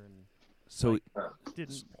organizer and So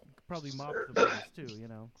didn't probably mop the place too. You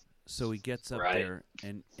know. So he gets up Right. there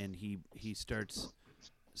and he starts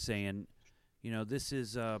saying, this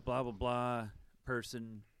is blah blah blah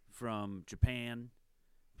person from Japan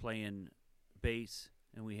playing bass,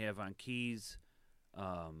 and we have on keys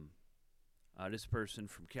this person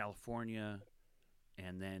from California,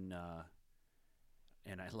 and then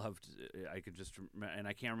and I loved, I could just and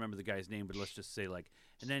I can't remember the guy's name, but let's just say and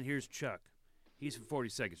then here's Chuck, he's from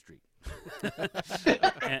 42nd Street.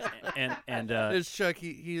 and There's Chuck.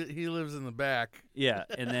 He lives in the back. yeah,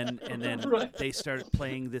 and then Right. they started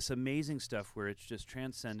playing this amazing stuff where it's just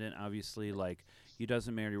transcendent. Obviously, like it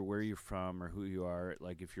doesn't matter where you're from or who you are.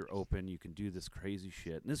 Like if you're open, you can do this crazy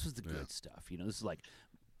shit. And this was the Yeah. good stuff. This is like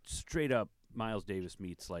straight up Miles Davis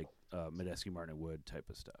meets like Medeski Martin Wood type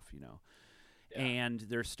of stuff. Yeah. And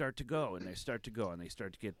they start to go and they start to go and they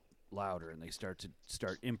start to get louder and they start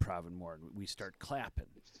improvising more and we start clapping.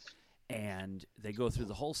 And they go through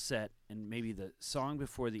the whole set, and maybe the song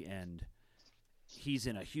before the end, he's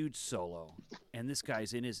in a huge solo, and this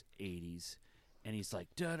guy's in his 80s, and he's like,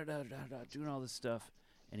 da-da-da-da-da, doing all this stuff,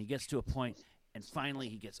 and he gets to a point, and finally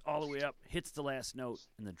he gets all the way up, hits the last note,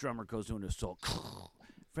 and the drummer goes into a solo.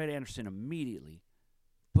 Fred Anderson immediately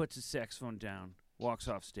puts his saxophone down, walks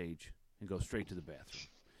off stage, and goes straight to the bathroom.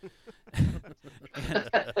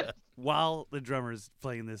 And while the drummer's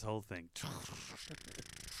playing this whole thing,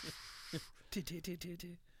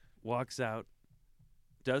 walks out,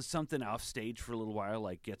 does something off stage for a little while,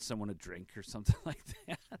 like gets someone a drink or something like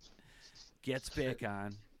that, gets back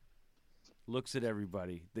on, looks at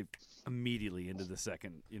everybody, they immediately into the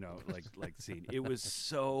second, like scene. It was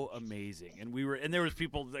so amazing. And there was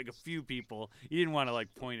people, like a few people, you didn't want to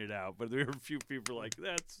like point it out, but there were a few people like,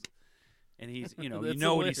 that's, and he's, you know That's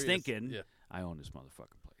what he's hilarious. thinking. Yeah. I own this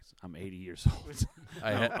motherfucking place. I'm 80 years old.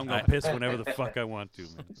 I'm going to I- piss whenever the fuck I want to,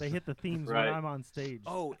 man. They hit the themes Right. when I'm on stage.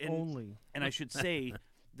 Oh, and only. And I should say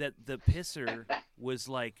that the pisser was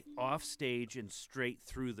like off stage and straight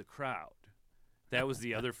through the crowd. That was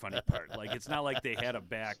the other funny part. Like, it's not like they had a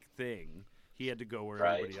back thing. He had to go where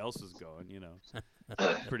Right. everybody else was going,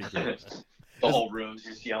 Pretty good. The whole room's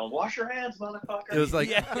just yelling, "Wash your hands, motherfucker!" It was like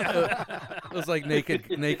Yeah. it was like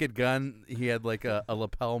Naked Gun. He had like a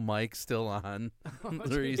lapel mic still on.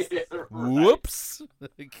 Where he's, Yeah, right. whoops.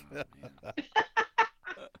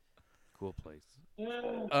 Cool place.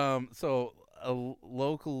 So a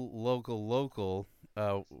local.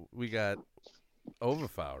 We got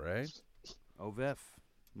Overfoul, right? OVEF,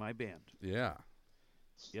 my band. Yeah.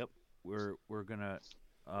 Yep. We're gonna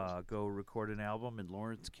go record an album in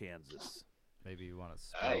Lawrence, Kansas. Maybe you want to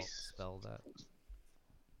Nice. spell that.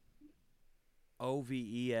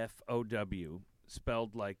 OVEFOW,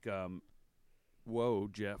 spelled like whoa,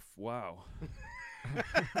 Jeff, wow.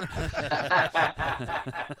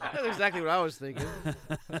 That's exactly what I was thinking.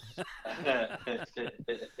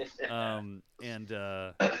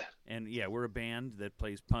 And yeah, we're a band that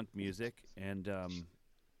plays punk music and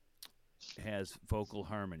has vocal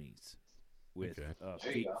harmonies with Okay.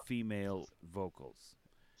 There you go. female vocals.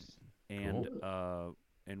 And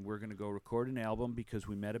and we're gonna go record an album because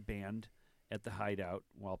we met a band at the Hideout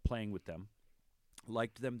while playing with them,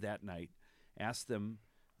 liked them that night, asked them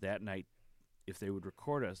that night if they would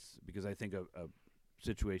record us because I think a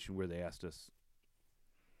situation where they asked us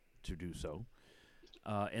to do so.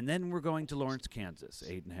 And then we're going to Lawrence, Kansas,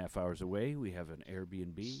 8.5 hours away. We have an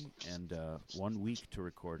Airbnb and 1 week to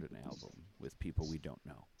record an album with people we don't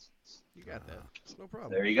know. You got that. No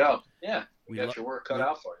problem. There you go. Yeah, We you lo- got your work cut we-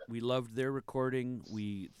 out for you. We loved their recording.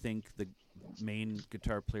 We think the main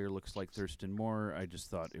guitar player looks like Thurston Moore. I just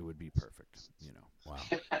thought it would be perfect, Wow.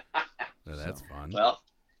 Yeah, that's So- fun. Well,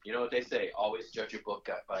 you know what they say: always judge a book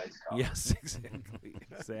by its cover. Yes, exactly.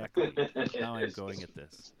 Now I'm going at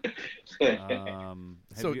this.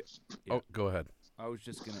 So- yeah. Oh, go ahead. I was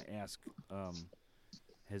just going to ask,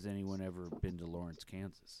 has anyone ever been to Lawrence,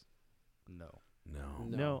 Kansas? No. No.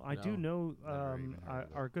 No, I do know Never even heard of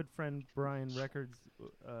it. our good friend Brian Records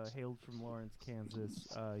hailed from Lawrence, Kansas.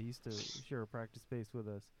 He used to share a practice space with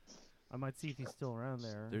us. I might see if he's still around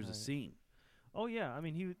there. There's a scene. Oh yeah, I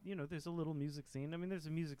mean there's a little music scene. I mean there's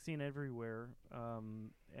a music scene everywhere, and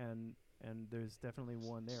there's definitely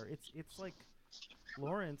one there. It's like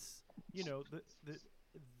Lawrence,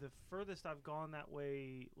 the furthest I've gone that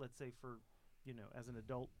way, let's say for as an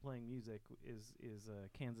adult playing music is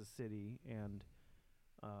Kansas City, and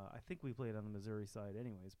I think we played on the Missouri side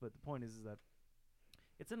anyways. But the point is that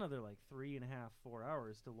it's another like 3.5, 4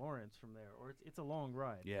 hours to Lawrence from there, or it's a long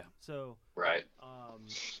ride. Yeah. So Right.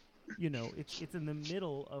 it's in the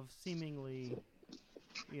middle of seemingly,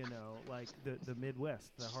 like the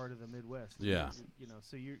Midwest, the heart of the Midwest. Yeah.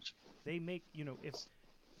 So they make, if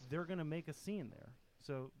they're gonna make a scene there,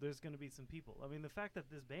 so there's gonna be some people. I mean, the fact that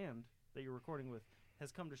this band that you're recording with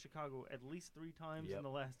has come to Chicago at least 3 times Yep. in the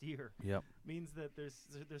last year Yep. means that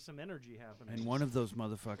there's some energy happening. And one of those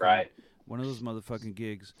motherfucking Right.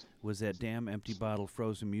 gigs was that damn Empty Bottle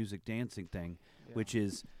Frozen Music dancing thing, Yeah. which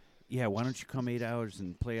is, yeah, why don't you come 8 hours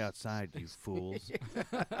and play outside, you fools?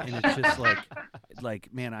 And it's just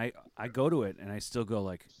like, man, I go to it and I still go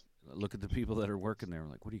like look at the people that are working there.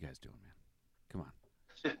 Like, what are you guys doing, man? Come on.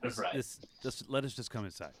 Right. Let us just come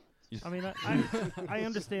inside. I mean, I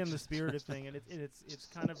understand the spirit of thing, and it's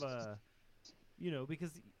kind of a,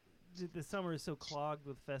 because the summer is so clogged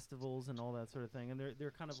with festivals and all that sort of thing, and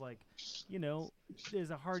they're kind of like,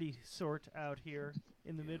 there's a hardy sort out here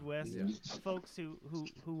in the Midwest, folks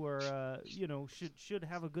who are should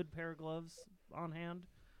have a good pair of gloves on hand.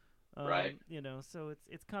 Right. So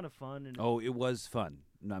it's kind of fun. And Oh, it was fun.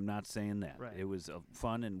 No, I'm not saying that. Right. It was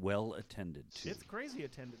fun and well attended to. it's crazy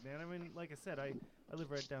attended, man. I mean, like I said, I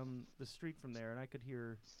live right down the street from there, and I could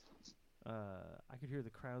hear the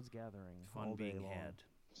crowds gathering. Fun all day being long. had.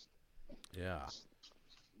 Yeah.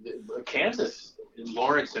 Kansas,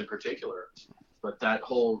 Lawrence in particular, but that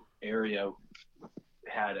whole area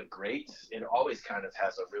had it always kind of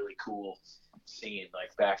has a really cool scene,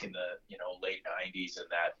 like back in the late 90s, and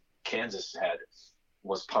that Kansas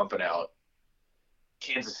was pumping out.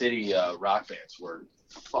 Kansas City rock bands were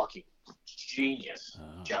fucking genius.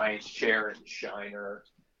 Giants Chair and Shiner,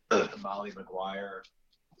 Molly McGuire,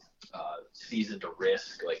 Season to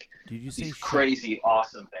Risk, like Did you say these crazy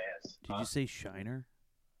awesome bands. Did you say Shiner?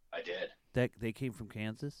 I did. That they came from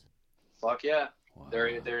Kansas? Fuck yeah. Wow.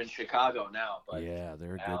 They're in Chicago now, but Yeah,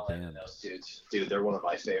 they're a good Alan band. and those dude, they're one of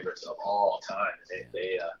my favorites of all time.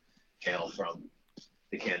 They hail from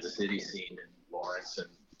the Kansas City scene in Lawrence and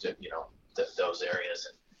those areas,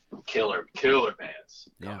 and killer bands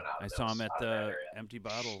Yeah, coming out. I of saw those, him at out of that the area. Empty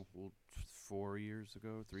Bottle 3 years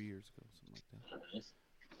ago, something like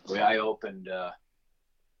that. I opened.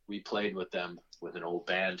 We played with them with an old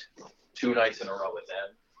band 2 nights in a row with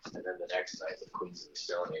them, and then the next night with Queens of the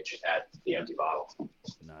Stone Age at the Empty Bottle.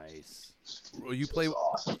 Nice. Well, It was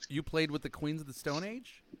awesome. You played with the Queens of the Stone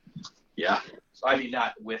Age? Yeah, I mean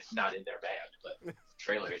not in their band, but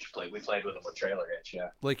Trailer Hitch played. We played with them with Trailer Hitch. Yeah,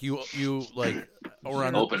 Like you like or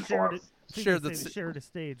on Open shared for it. I think Shared they the say s- shared a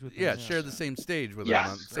stage with yeah, them, share the same stage with Yes,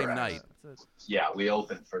 them on the same correct. night. yeah. We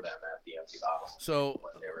opened for them at the Empty Bottle So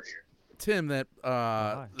when they were here. Tim,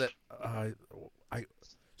 Why?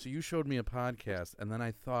 so you showed me a podcast, and then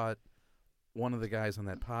I thought one of the guys on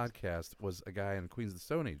that podcast was a guy in Queens of the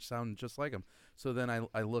Stone Age, sounded just like him. So then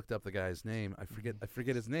I looked up the guy's name. I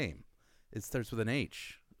forget his name. It starts with an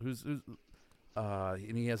H.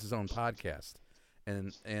 And he has his own podcast,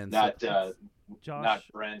 and Not Josh. not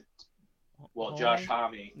Brent. Well, Josh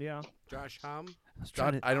Homme. Yeah. Josh Hom.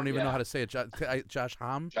 I don't even know Yeah. how to say it. Josh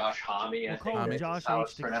Homme. Josh Homme. I We'll think call him Homme. is Josh how H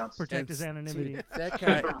it's to pronounced. protect his And anonymity. That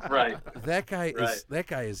guy. Right. That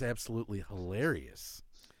guy is absolutely hilarious.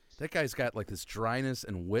 That guy's got like this dryness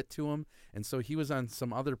and wit to him, and so he was on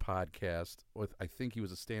some other podcast with, I think he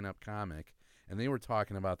was a stand-up comic, and they were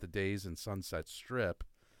talking about the days in Sunset Strip,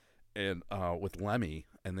 and with Lemmy,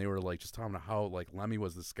 and they were like just talking about how like Lemmy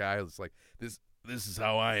was this guy that's like this is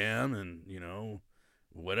how I am, and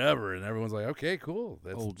whatever, and everyone's like, okay, cool,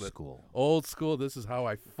 that's School. Old school. This is how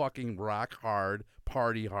I fucking rock hard,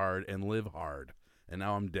 party hard, and live hard, and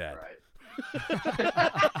now I'm dead. Right.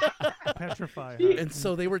 Petrify. And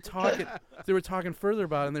so they were talking further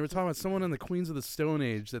about it, and they were talking about someone in the Queens of the Stone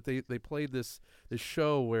Age that they played this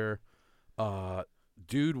show where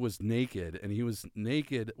dude was naked, and he was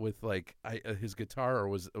naked with like his guitar, or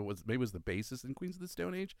was maybe it was the bassist in Queens of the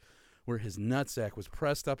Stone Age, where his nutsack was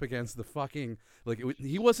pressed up against the fucking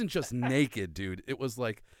he wasn't just naked, dude. It was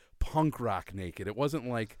like punk rock naked. It wasn't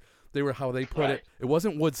like how they put it. It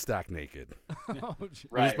wasn't Woodstock naked. It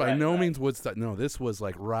was by no means Woodstock. No, this was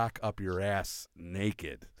like rock up your ass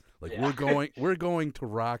naked. Like we're going to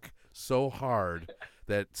rock so hard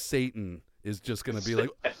that Satan is just gonna be like,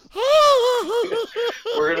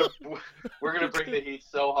 we're gonna bring the heat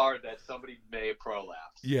so hard that somebody may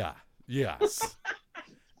prolapse. yeah, yes.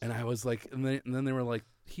 And I was like, and then they were like,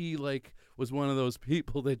 he like was one of those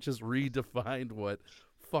people that just redefined what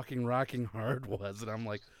fucking rocking hard was, and I'm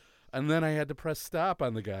like, and then I had to press stop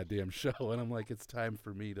on the goddamn show, and I'm like, it's time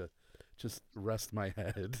for me to just rest my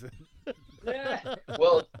head. Yeah.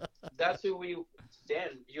 Well, that's who Dan,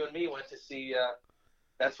 you and me went to see.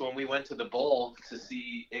 That's when we went to the Bowl to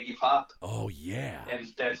see Iggy Pop Oh yeah, and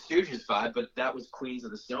that Stooges vibe, but that was Queens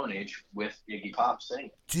of the Stone Age with Iggy Pop singing.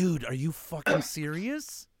 dude, are you fucking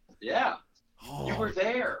serious? Yeah, Oh, you were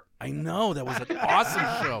there. I know, that was an awesome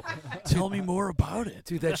show. Tell me more about it.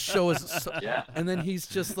 Dude, that show is so, Yeah. and then he's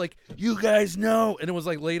just like, you guys know, and it was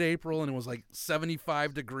like late April, and it was like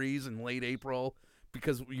 75 degrees in late April,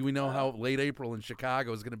 because we know how late April in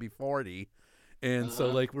Chicago is going to be 40, and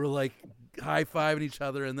so like we're like high-fiving each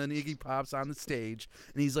other, and then Iggy Pop's on the stage,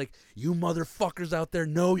 and he's like, you motherfuckers out there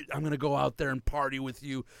know I'm going to go out there and party with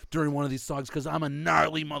you during one of these songs, because I'm a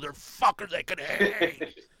gnarly motherfucker that could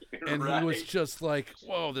hang. and he was just like,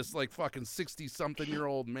 whoa, this like fucking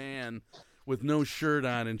 60-something-year-old man with no shirt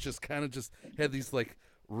on and just kind of just had these like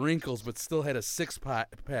wrinkles, but still had a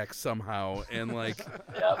six-pack somehow, and like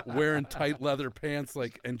wearing tight leather pants,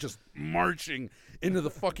 like, and just marching into the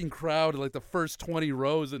fucking crowd, like the first 20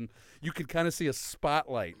 rows, and you could kind of see a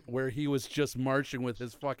spotlight where he was just marching with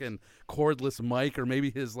his fucking cordless mic, or maybe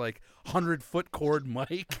his like 100-foot cord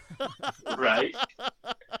mic. Right.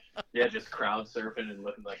 Yeah, just crowd surfing and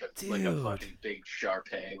looking like a fucking big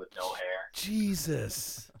Sharpay with no hair.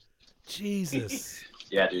 Jesus.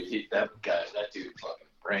 Yeah, dude, that dude fucking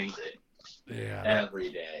brings it. Yeah,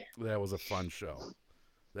 every day. That was a fun show.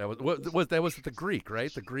 That was that was at the Greek,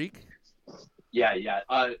 right? The Greek. Yeah.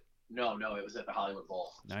 No, it was at the Hollywood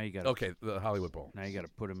Bowl. Now you got the Hollywood Bowl. Now you got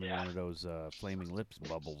to put him in one of those flaming lips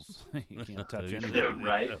bubbles. You can't touch anything.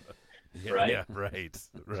 Right. Yeah, right.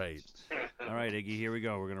 All right, Iggy, here we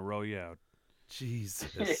go. We're gonna roll you out.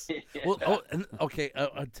 Jesus. Well,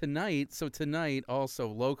 tonight. So tonight, also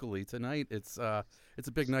locally, tonight it's a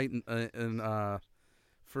big night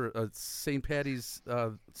for St. Patty's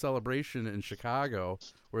celebration in Chicago,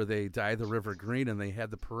 where they dye the river green, and they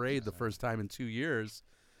had the parade the first time in 2 years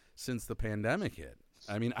since the pandemic hit.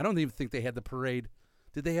 I mean, I don't even think they had the parade.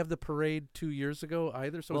 Did they have the parade 2 years ago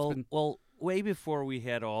either? So it's been way before we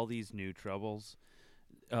had all these new troubles.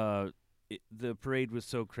 The parade was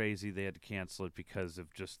so crazy they had to cancel it because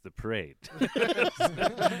of just the parade.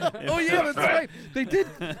 Oh yeah, that's right. They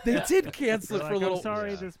did cancel it for a little. I'm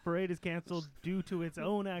sorry, this parade is canceled due to its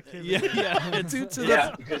own activity. Yeah,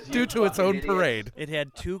 due to its own parade. It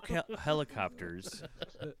had two helicopters.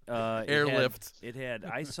 Airlift.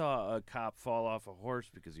 I saw a cop fall off a horse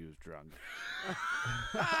because he was drunk.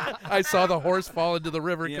 I saw the horse fall into the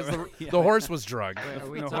river because the horse was drunk. Wait, are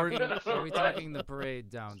we talking the parade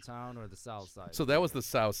downtown or the south side? So that was the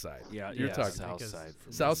south side. Yeah, you're talking south side.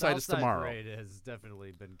 South side is tomorrow. The parade has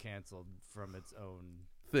definitely been canceled from its own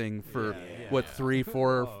thing for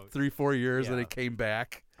 3-4 years that it came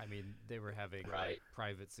back. I mean, they were having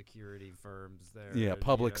private security firms there. Yeah,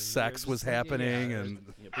 public sex was happening, and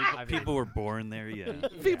people were born there. Yeah,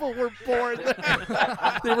 people were born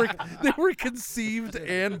there. they were conceived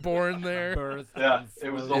and born there. Birth. Yeah,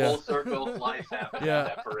 it was the whole circle of life happening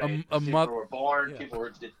at that parade. People were born. People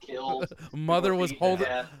were killed. A mother was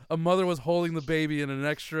holding the baby in an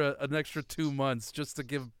extra 2 months just to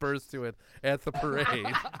give birth to it at the parade.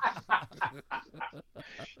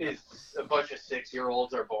 It's a bunch of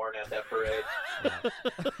 6-year-olds are born at that parade.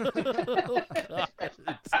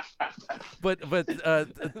 But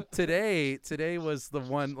today was the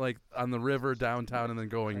one like on the river downtown and then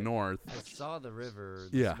going north. I saw the river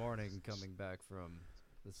this morning coming back from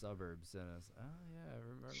the suburbs, and I was,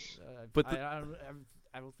 I remember.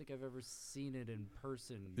 I don't think I've ever seen it in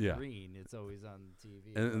person. Green. It's always on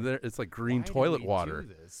TV. And it's like green toilet water.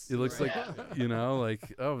 It looks like,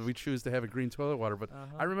 we choose to have a green toilet water. But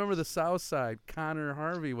I remember the South Side. Connor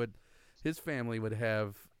Harvey his family would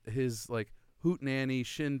have his like hootenanny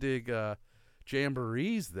shindig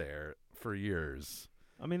jamborees there for years.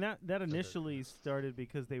 I mean, that initially started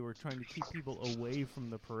because they were trying to keep people away from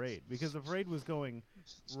the parade, because the parade was going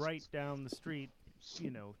right down the street,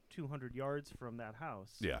 200 yards from that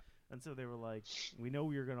house. Yeah. And so they were like, we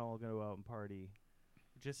know you're all going to go out and party.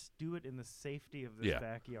 Just do it in the safety of this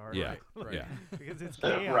backyard. Yeah. Right. Yeah. Because it's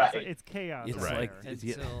chaos. Right. It's chaos. It's right like there.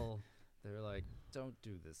 Until they're like, don't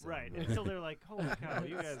do this. Right. anymore. Until they're like, holy cow,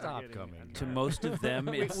 you guys Stop are getting coming. To most of them,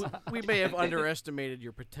 it's We may have underestimated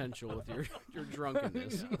your potential with your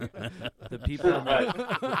drunkenness. the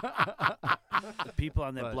people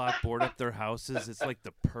on that block board up their houses. It's like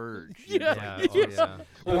the purge. Yeah.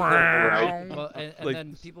 Right. Well, and Like-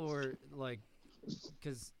 then people were like,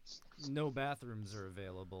 because no bathrooms are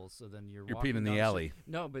available, so then you're walking peeing in the down alley.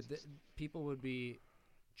 No, but people would be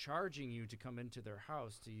charging you to come into their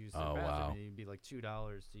house to use their Oh, bathroom, wow. and it'd be like $2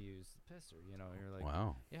 to use the pisser. You're like,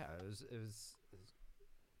 Wow. yeah, it was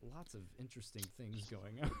lots of interesting things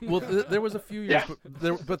going on. Well, there was a few years,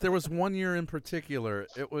 but there was 1 year in particular.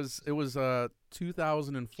 It was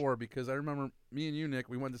 2004, because I remember me and you, Nick,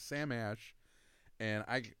 we went to Sam Ash, and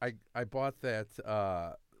I bought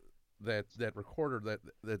that recorder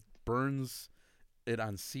that burns it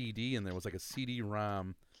on CD, and there was like a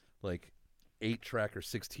CD-ROM, like 8-track or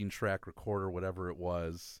 16-track recorder, whatever it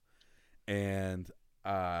was, and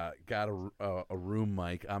got a room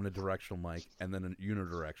mic, omnidirectional mic, and then a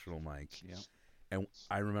unidirectional mic. Yeah. And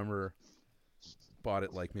I remember bought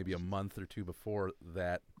it like maybe a month or two before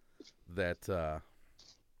that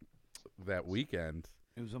weekend.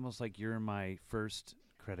 It was almost like you're my first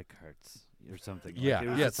credit cards or something. Yeah, Like, it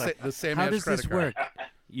was yeah. just like, The Sam how Ash does credit this card. work?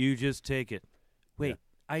 You just take it. Wait,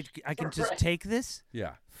 I can just Right. take this.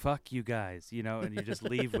 Yeah. Fuck you guys, you know, and you just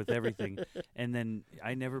leave with everything. And then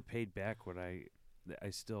I never paid back what I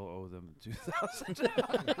still owe them $2,000.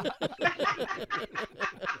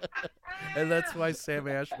 And that's why Sam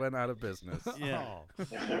Ash went out of business. Yeah.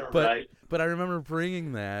 But right. but I remember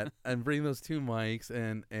bringing that and bringing those two mics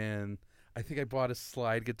and I think I bought a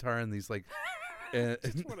slide guitar and these like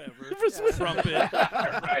Whatever. Trumpet.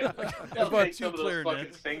 Right. They'll bought take two some of those fucking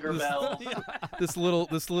clarinets. finger bells.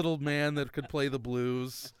 this little man that could play the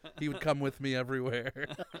blues. He would come with me everywhere.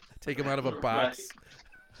 Take him out of a box.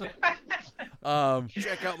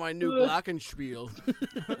 Check out my new Glockenspiel.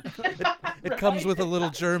 It comes with a little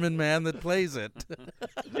German man that plays it.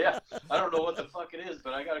 Yeah, I don't know what the fuck it is,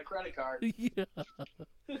 but I got a credit card. Yeah.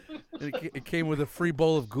 And it came with a free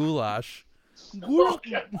bowl of goulash. Oh,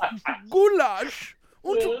 God. Goulash.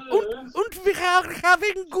 Und wir are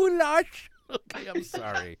having goulash. Okay, I'm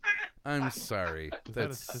sorry. Is that a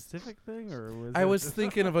That's. specific thing, or was I it was just-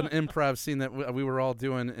 thinking of an improv scene that we were all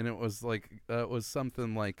doing, and it was like it was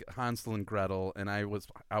something like Hansel and Gretel, and I was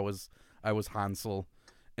Hansel,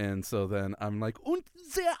 and so then I'm like, und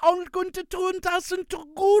sie are going to turn das into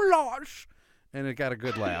goulash, and it got a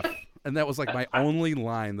good laugh, and that was like my only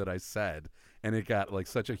line that I said, and it got like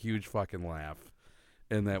such a huge fucking laugh,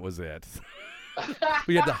 and that was it.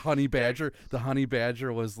 We had the honey badger. The honey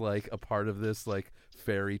badger was like a part of this like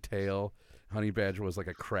fairy tale. Honey badger was like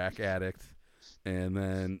a crack addict, and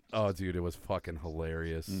then oh dude, it was fucking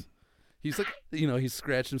hilarious. He's like, he's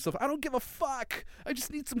scratching himself. I don't give a fuck. I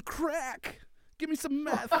just need some crack. Give me some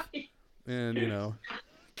meth. And Honey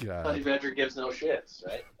God, Badger gives no shits,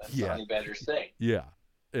 right? That's Yeah. the Honey Badger's thing. yeah.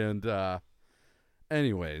 And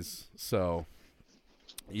anyways, so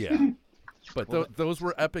yeah. But those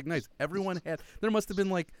were epic nights. Everyone had. There must have been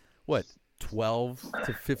like what 12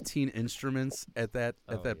 to 15 instruments at that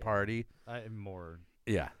Oh, yeah. party. More.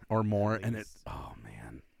 Yeah, or more. At And it. least. Oh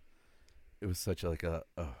man, it was such like a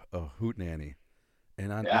hootenanny.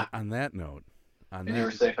 And on Yeah. on that note, on And you were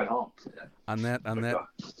that safe at home. Yeah.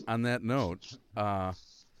 on that note,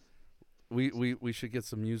 we should get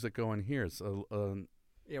some music going here. So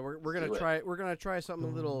Yeah, we're gonna Do it. try something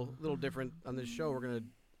a little different on this show. We're gonna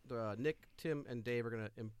Nick, Tim, and Dave are gonna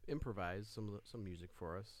improvise some music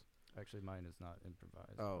for us. Actually, mine is not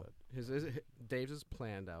improvised. Oh, Dave's is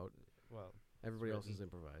planned out. But, well, Everybody else is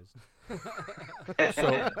improvised.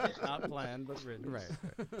 not planned, but written. Right.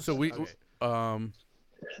 so we Okay.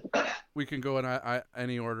 we can go in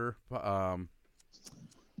any order.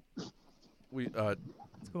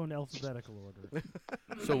 Let's go in alphabetical order.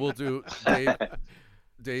 So we'll do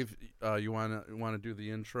Dave, you wanna do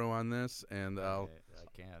the intro on this, and I'll Okay, I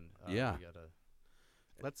can. Yeah. We gotta,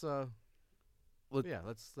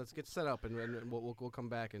 Let's get set up and we'll come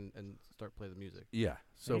back and start playing the music. yeah.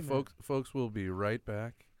 So Amen. folks will be right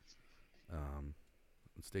back.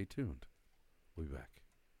 Stay tuned. We'll be back.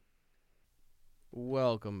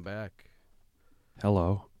 Welcome back.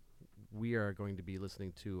 Hello. We are going to be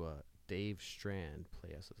listening to Dave Strand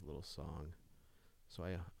play us a little song. So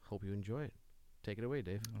I hope you enjoy it. Take it away,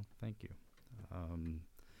 Dave. oh, thank you.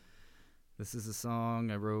 This is a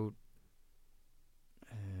song I wrote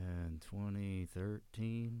in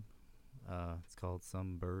 2013. It's called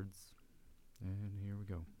Some Birds. And here we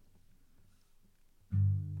go.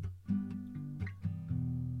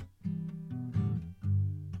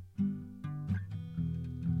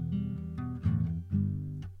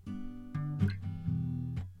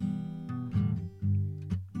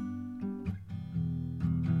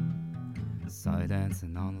 Saw you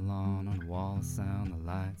dancing on the lawn, on the wall, sound the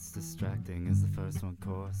lights distracting as the first one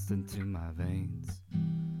coursed into my veins.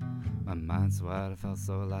 My mind's so wide, I felt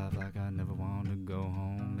so alive, like I never wanted to go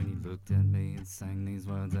home. And you looked at me and sang these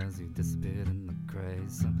words as you disappeared in the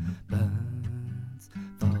craze. Some birds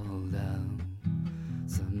fall down,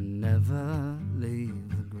 some never leave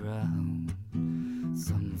the ground.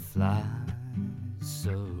 Some fly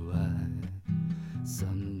so high,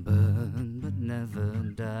 some burn but never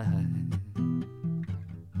die.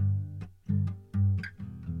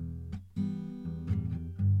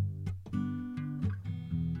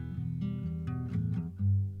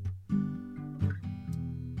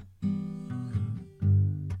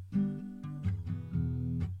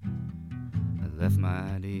 I left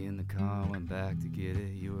my ID in the car, went back to get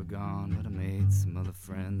it. You were gone, but I made some other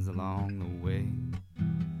friends along the way.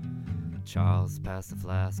 Charles passed the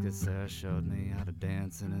flask as Sarah showed me how to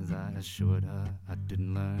dance, and as I assured her I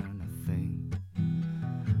didn't learn a thing.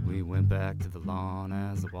 We went back to the lawn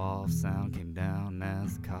as the wall of sound came down.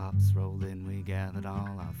 As the cops rolled in, we gathered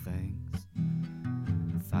all our things.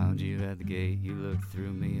 Found you at the gate, you looked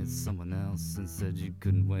through me at someone else and said you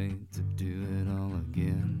couldn't wait to do it all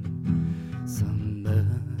again.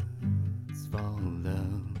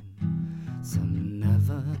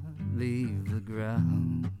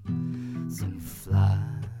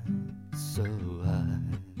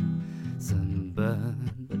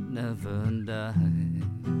 never die.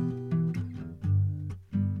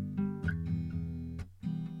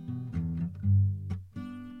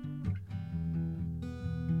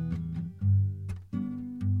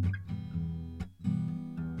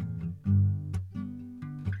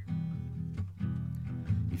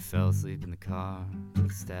 He fell asleep in the car to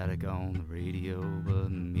the static on the radio, but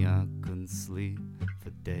me, I couldn't sleep for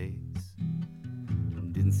days.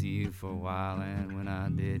 Didn't see you for a while, and when I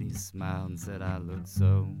did, you smiled and said I looked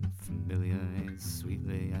so familiar, and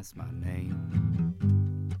sweetly asked my name.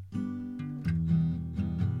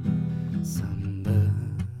 Some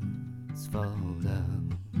birds fall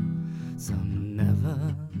down, some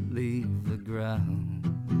never leave the ground,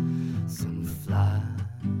 some fly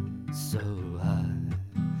so high,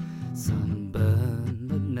 some burn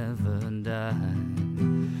but never die.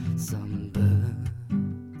 Some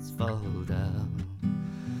birds fall down,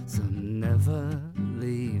 some never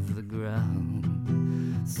leave the ground,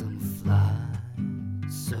 some fly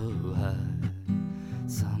so high,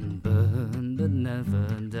 some burn but never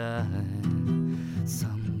die.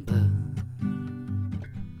 Some burn,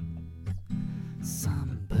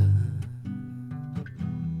 some burn,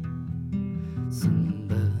 some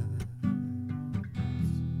burn,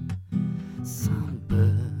 some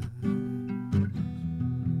burn.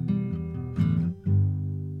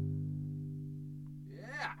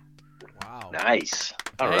 Wow. Nice.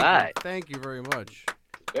 All Thank you. right. Thank you very much.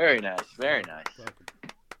 Very nice. Very nice.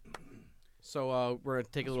 So we're going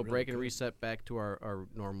to take a little really break and good. reset back to our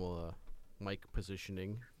normal mic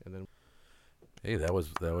positioning. And then. Hey, that was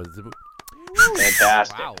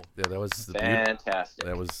Fantastic. Wow. yeah, that was the Fantastic.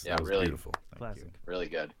 that was Yeah, that was really. beautiful. Classic. Really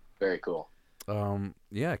good. Very cool.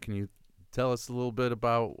 Yeah, can you tell us a little bit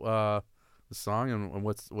about the song and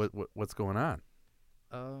what's going on?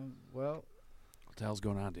 Well, What the hell's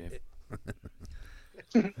going on, Dave?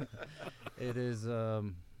 it is. I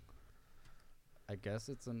guess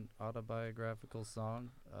it's an autobiographical song.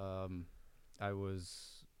 I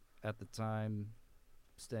was at the time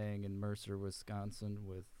staying in Mercer, Wisconsin,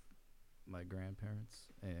 with my grandparents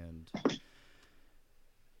and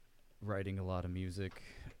writing a lot of music.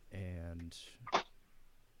 And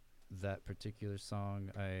that particular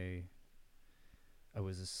song, I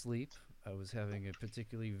was asleep. I was having a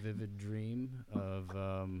particularly vivid dream of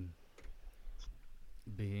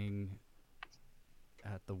being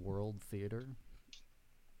at the World Theater.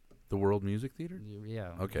 The World Music Theater?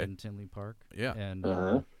 Yeah. Okay. In Tinley Park. Yeah. And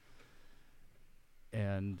Uh-huh.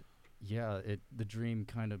 and yeah, the dream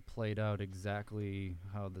kind of played out exactly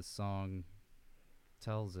how the song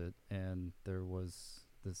tells it. And there was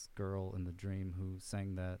this girl in the dream who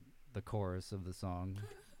sang the chorus of the song,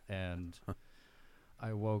 and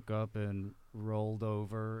I woke up and rolled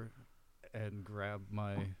over and grabbed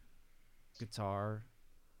my guitar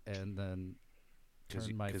and then 'Cause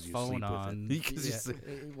turned you- my 'cause you phone sleep with it. on. 'Cause you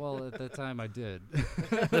sleep- Well, at the time I did.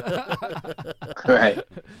 Right.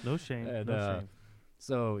 No shame. And, no shame.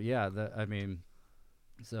 So yeah,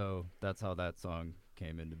 so that's how that song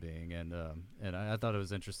came into being, and I thought it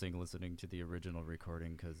was interesting listening to the original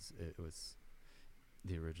recording, because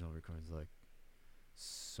the original recording was like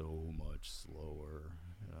so much slower,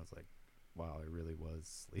 and I was like, wow, I really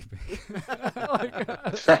was sleeping. Like,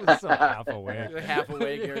 I was so half awake. Half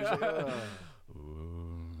awake. You're just like,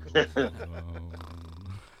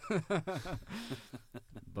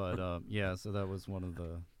 But yeah, so that was one of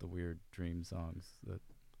the weird dream songs that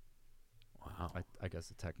Wow. I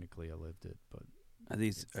guess technically I lived it, but Are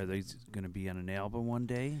these going to be on an album one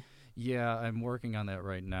day? yeah, I'm working on that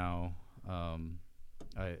right now.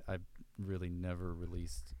 I really never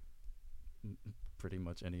released pretty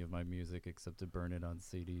much any of my music except to burn it on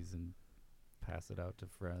CDs and pass it out to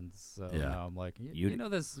friends. So Yeah. now I'm like, You you know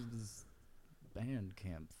this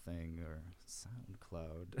Bandcamp thing or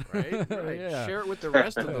SoundCloud, right? Right. Yeah. Share it with the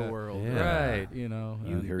rest of the world. Yeah. Right, you know.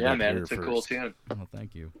 You heard Yeah, it man. here It's a first. cool tune. Well,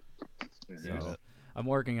 thank you. Yeah. So I'm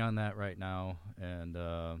working on that right now, and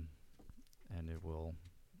it will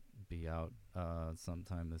be out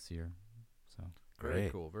sometime this year. So Very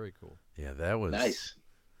Great. cool. Very cool. Yeah, that was Nice.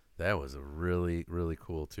 That was a really, really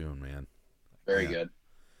cool tune, man. Very Yeah. good.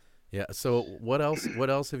 Yeah. So what else? What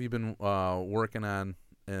else have you been working on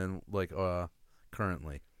and like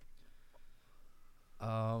currently?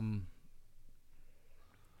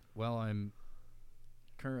 Well, I'm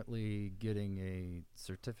currently getting a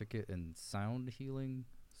certificate in sound healing.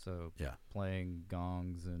 So Yeah. playing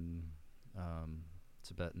gongs and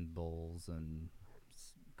Tibetan bowls and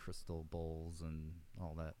crystal bowls and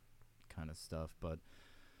all that kind of stuff. But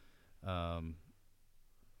I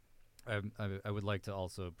would like to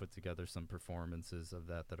also put together some performances of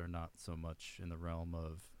that are not so much in the realm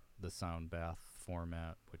of the sound bath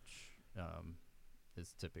format, which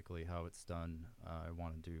is typically how it's done. I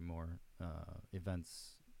want to do more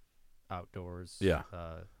events outdoors. Yeah.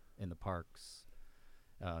 In the parks.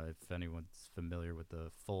 If anyone's familiar with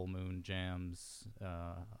the full moon jams,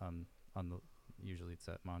 on the usually it's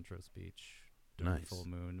at Montrose Beach during Nice. full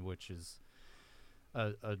moon, which is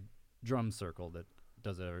a drum circle that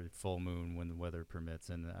does it every full moon when the weather permits.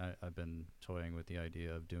 And I've been toying with the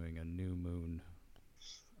idea of doing a new moon,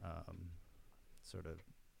 sort of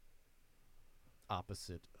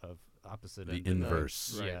opposite The end of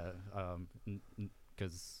inverse. Right. Yeah,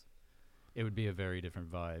 because it would be a very different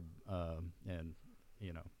vibe, and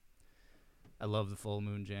you know, I love the full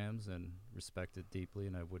moon jams and respect it deeply,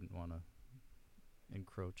 and I wouldn't want to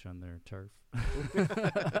encroach on their turf.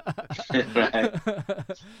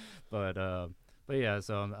 But yeah,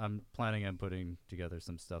 so I'm planning on putting together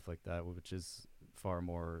some stuff like that, which is far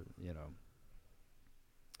more, you know,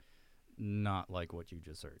 not like what you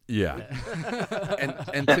just heard. Yeah.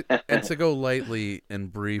 and to go lightly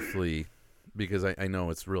and briefly, because I know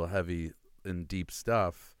it's real heavy and deep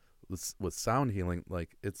stuff with sound healing,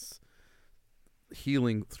 like it's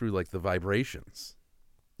healing through like the vibrations.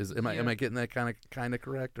 Am I getting that kind of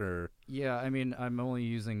correct, or? Yeah, I mean, I'm only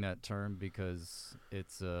using that term because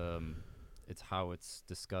it's how it's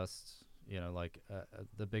discussed. You know, like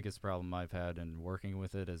the biggest problem I've had in working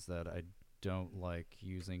with it is that I don't like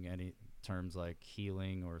using any terms like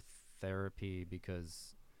healing or therapy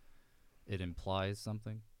because it implies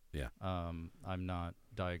something. Yeah. I'm not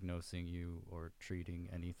diagnosing you or treating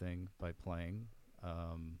anything by playing.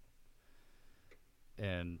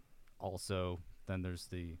 And also, then there's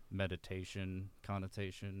the meditation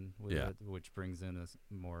connotation with it, which brings in a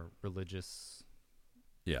more religious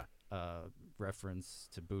reference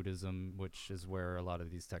to Buddhism, which is where a lot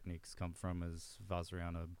of these techniques come from, is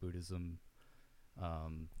Vajrayana Buddhism.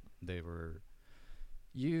 They were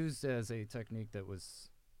used as a technique that was,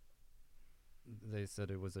 they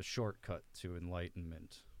said it was a shortcut to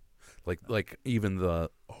enlightenment. Like even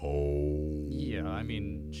the Yeah, I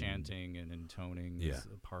mean, chanting and intoning is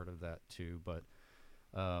a part of that too, but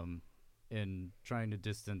in trying to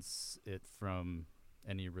distance it from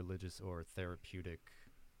any religious or therapeutic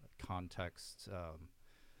context,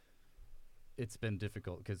 it's been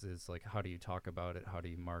difficult because it's like, how do you talk about it? How do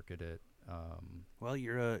you market it? Well,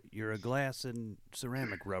 you're a glass and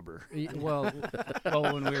ceramic rubber. Well,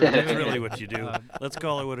 when we were That's doing really it, what you do. Let's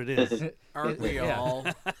call it what it is. Aren't we yeah. all?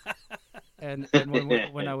 And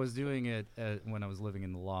when I was doing it, when I was living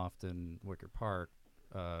in the loft in Wicker Park,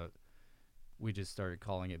 we just started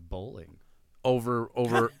calling it bowling. over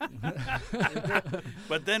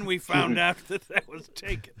But then we found out that was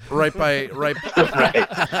taken. right by right.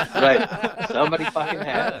 Somebody fucking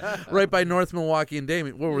had it. right by North Milwaukee and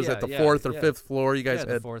Damien. What was that? The fourth or fifth floor? You guys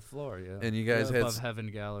the had fourth floor, yeah. and you guys had above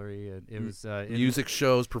Heaven Gallery. And it was music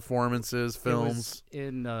shows, performances, It films. was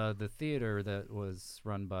in the theater that was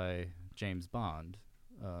run by James Bond.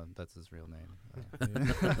 That's his real name.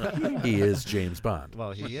 He is James Bond.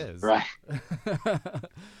 Well, he is. Right.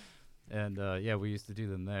 And we used to do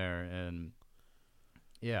them there, and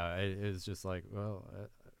it was just like, well,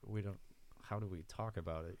 we don't. How do we talk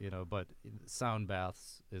about it? You know, but sound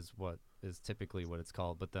baths is typically what it's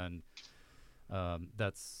called. But then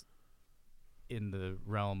that's in the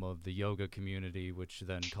realm of the yoga community, which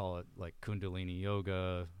then call it like Kundalini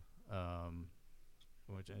yoga,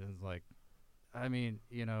 which is like, I mean,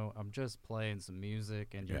 you know, I'm just playing some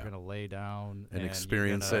music, and you're gonna lay down And you're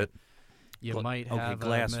experience gonna- it. You might have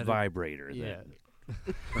glass a vibrator. Yeah.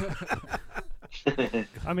 Then.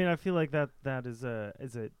 I mean, I feel like that is a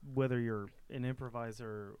whether you're an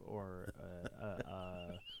improviser or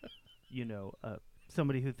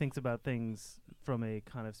somebody who thinks about things from a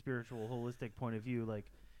kind of spiritual, holistic point of view, like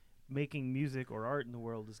making music or art in the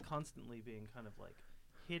world is constantly being kind of like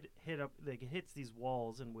hit up, like it hits these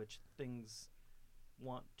walls in which things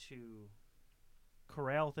want to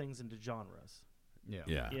corral things into genres.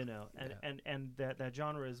 Yeah. You know, and that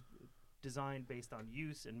genre is designed based on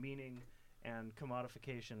use and meaning and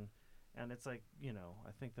commodification, and it's like, you know,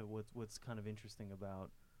 I think that what's kind of interesting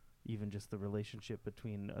about even just the relationship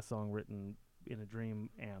between a song written in a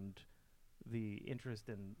dream and the interest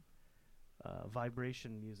in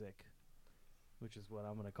vibration music, which is what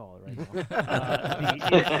I'm going to call it right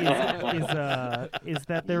now, is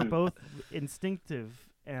that they're both instinctive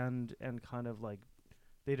and kind of like,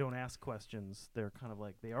 they don't ask questions. They're kind of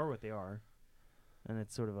like, they are what they are, and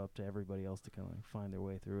it's sort of up to everybody else to kind of find their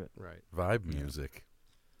way through it. Right. Vibe music.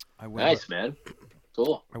 I went, Nice, man.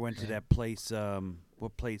 Cool. I went to that place.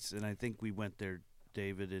 What place? And I think we went there,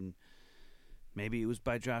 David, and maybe it was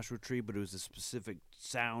by Joshua Tree, but it was a specific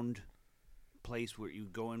sound place where you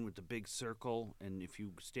go in with the big circle, and if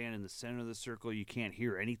you stand in the center of the circle, you can't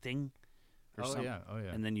hear anything. Or Oh something. yeah, oh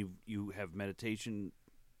yeah. And then you have meditation.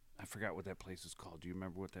 I forgot what that place is called. Do you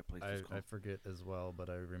remember what that place is called? I forget as well, but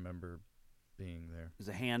I remember being there. It was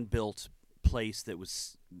a hand-built place that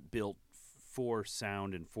was built for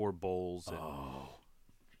sound and for bowls. And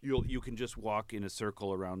you can just walk in a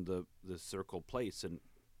circle around the circle place, and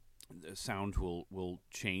the sound will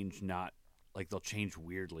change. Not like they'll change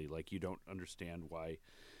weirdly. Like you don't understand why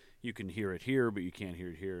you can hear it here, but you can't hear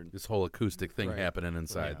it here. And This whole acoustic thing Right. happening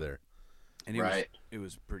inside Yeah. there. And Right. it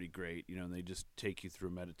was pretty great, you know. And they just take you through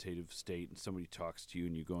a meditative state, and somebody talks to you,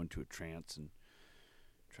 and you go into a trance and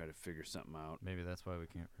try to figure something out. Maybe that's why we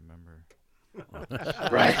can't remember.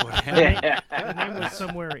 Right. The name was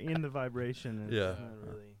somewhere in the vibration. And Yeah. it's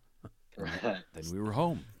not really. Then we were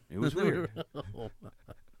home. It was weird.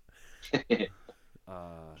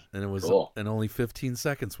 And it was Cool. and only 15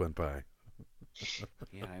 seconds went by.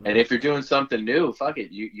 Yeah, And if you're doing something new, fuck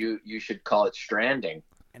it. You should call it stranding.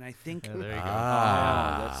 and I think Yeah, there you go.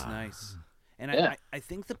 Ah. oh, that's nice. And Yeah. I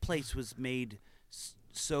think the place was made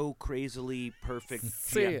so crazily perfect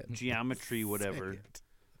Say it. geometry, whatever,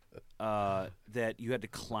 that you had to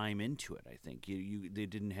climb into it. I think they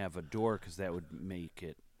didn't have a door because that would make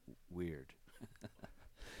it weird.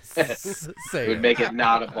 Say It would it. make it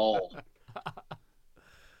not a bowl.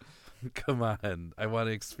 Come on. I want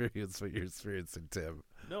to experience what you're experiencing, Tim.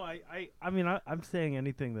 No, I mean, I'm saying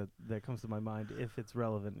anything that comes to my mind if it's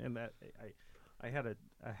relevant, and that I had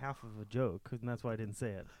a half of a joke, and that's why I didn't say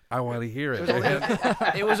it. I want to hear It it. was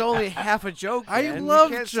only, it was only half a joke. I man. You love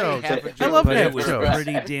can't say jokes. half a I joke. love But half it was jokes.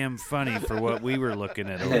 pretty damn funny for what we were looking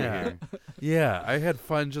at over Yeah. here. Yeah, I had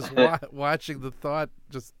fun just watching the thought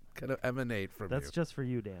just kind of emanate from That's you. just for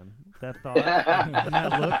you, Dan. That thought and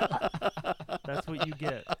that look, that's what you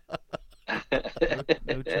get.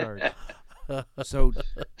 No charge. So,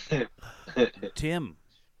 Tim,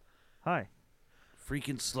 Hi.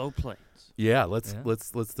 freaking slow planes. Yeah, let's Yeah.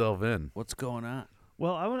 let's delve in. What's going on?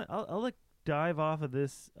 Well, I'll like dive off of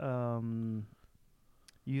this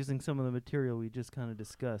using some of the material we just kind of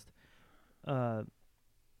discussed.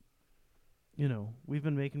 You know, we've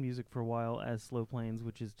been making music for a while as Slow Planes,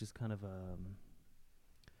 which is just kind of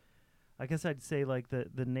I guess I'd say like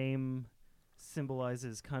the name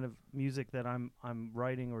symbolizes kind of music that I'm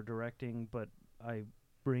writing or directing, but I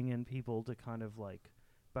bring in people to kind of like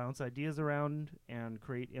bounce ideas around and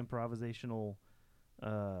create improvisational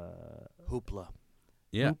Hoopla.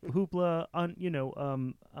 Yeah. hoopla,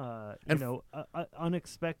 And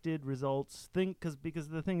unexpected results. Because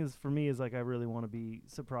the thing is, for me, is like I really want to be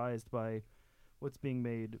surprised by what's being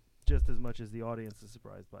made just as much as the audience is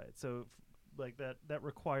surprised by it. So, like that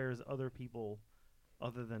requires other people,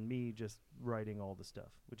 other than me, just writing all the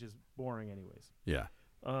stuff, which is boring, anyways. Yeah.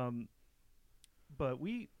 But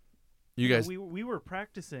we You guys we were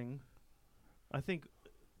practicing. I think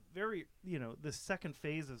the second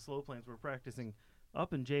phase of Slow Planes we're practicing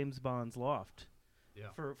up in James Bond's loft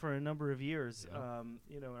for a number of years. Yeah.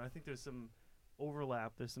 And I think there's some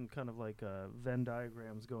overlap. There's some kind of like Venn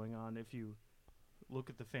diagrams going on if you look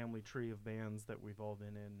at the family tree of bands that we've all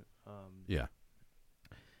been in. Yeah.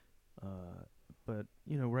 But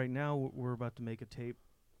right now we're about to make a tape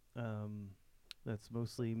that's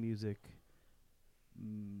mostly music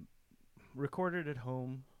recorded at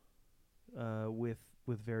home with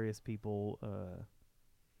various people.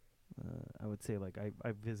 I would say like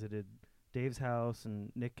I visited Dave's house,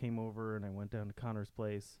 and Nick came over, and I went down to Connor's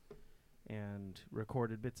place and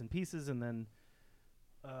recorded bits and pieces, and then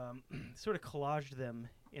sort of collaged them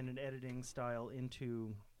in an editing style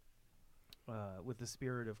into with the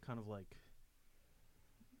spirit of kind of like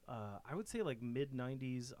I would say like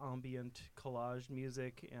mid-90s ambient collage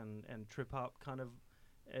music and trip hop kind of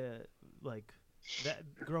like that,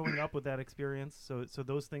 growing up with that experience. So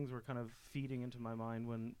those things were kind of feeding into my mind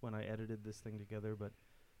when I edited this thing together. But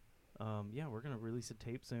yeah, we're gonna release a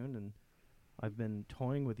tape soon, and I've been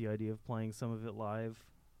toying with the idea of playing some of it live,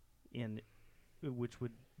 which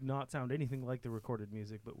would not sound anything like the recorded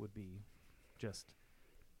music, but would be just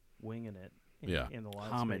winging it in the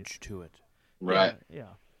live Homage space. to it. Right.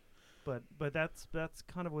 Yeah. But that's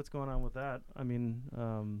kind of what's going on with that. I mean,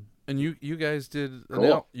 and you guys did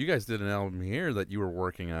Cool. you guys did an album here that you were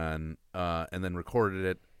working on and then recorded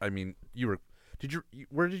it. I mean,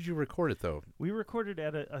 where did you record it though? we recorded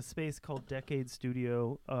at a space called Decade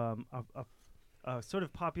Studio, a sort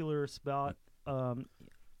of popular spot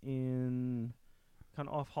in kind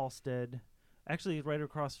of off Halstead, actually right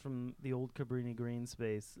across from the old Cabrini Green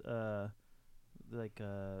space,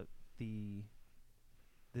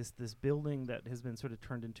 this building that has been sort of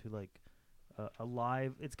turned into like a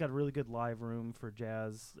live. It's got a really good live room for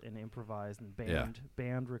jazz and improvised and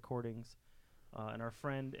band recordings. And our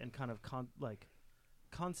friend and kind of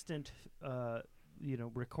constant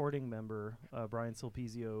recording member Brian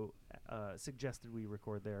Sulpizio suggested we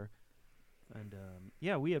record there, and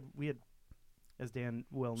we had, as Dan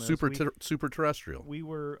well knows, super terrestrial. We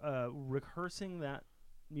were rehearsing that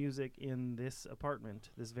music in this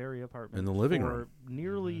very apartment, in the living for room,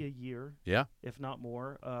 nearly a year, if not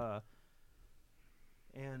more.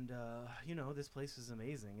 This place is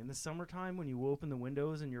amazing. In the summertime, when you open the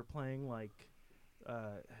windows and you're playing like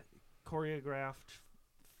choreographed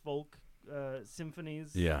folk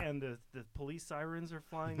symphonies, and the police sirens are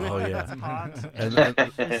flying. Oh yeah, it's hot. And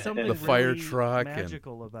there's something the fire really truck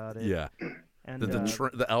magical about it. Yeah, and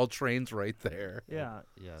the L train's right there. Yeah.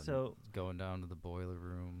 So going down to the boiler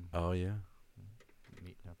room. Oh yeah,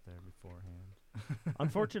 meeting up there beforehand.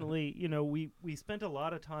 Unfortunately, we spent a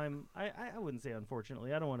lot of time. I wouldn't say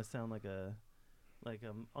unfortunately. I don't want to sound like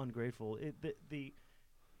I'm ungrateful.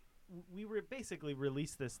 We were basically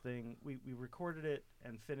released this thing. We recorded it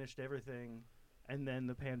and finished everything, and then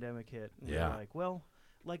the pandemic hit. And we're like, well,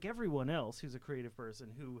 like everyone else who's a creative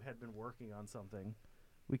person who had been working on something,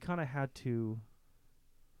 we kind of had to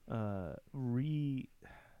redirect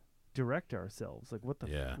ourselves. Like, what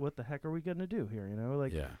the heck are we gonna do here?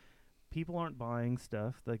 People aren't buying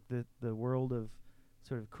stuff. Like the world of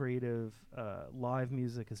sort of creative live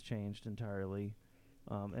music has changed entirely,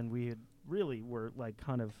 and we were like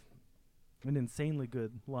kind of an insanely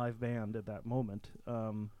good live band at that moment.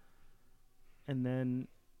 And then,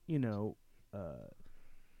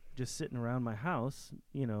 just sitting around my house,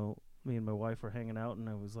 me and my wife were hanging out, and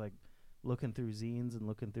I was like looking through zines and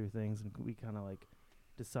looking through things, and we kind of like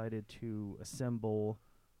decided to assemble.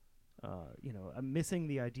 I'm missing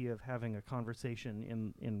the idea of having a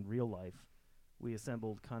conversation in real life. We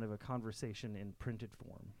assembled kind of a conversation in printed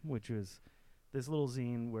form, which was this little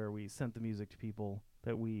zine where we sent the music to people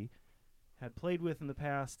that we had played with in the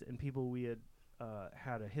past and people we had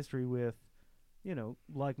had a history with,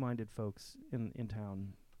 like-minded folks in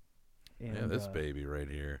town. And this baby right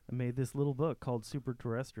here. I made this little book called Super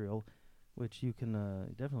Terrestrial, which you can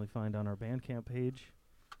definitely find on our Bandcamp page.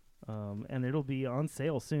 And it'll be on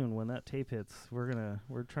sale soon when that tape hits. We're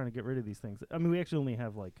trying to get rid of these things. I mean, we actually only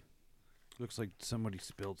have like. Looks like somebody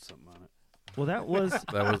spilled something on it. Well, that was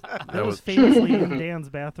that was famously in Dan's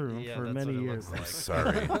bathroom for many years. Like.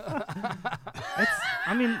 Sorry.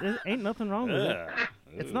 It ain't nothing wrong with it.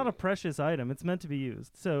 It's not a precious item. It's meant to be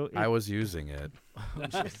used. So I was using it,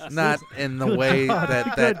 not in the way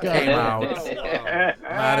that came out.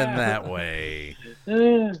 Not in that way.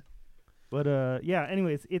 But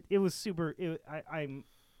anyways, it was super. I'm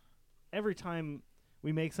every time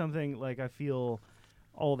we make something, like, I feel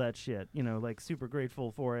all that shit, like super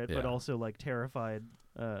grateful for it, but also like terrified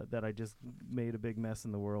that I just made a big mess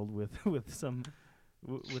in the world with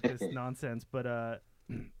this nonsense. But I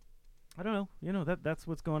don't know, that's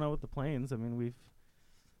what's going on with the Plains. I mean, we've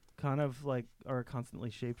kind of like are a constantly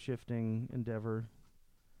shape-shifting endeavor.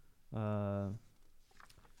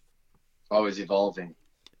 Always evolving.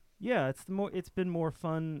 Yeah, it's been more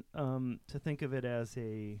fun to think of it as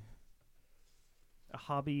a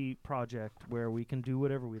hobby project where we can do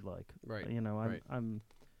whatever we like. Right.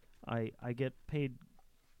 I get paid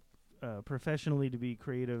professionally to be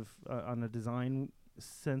creative on a design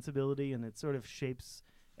sensibility, and it sort of shapes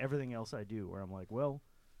everything else I do, where I'm like, well,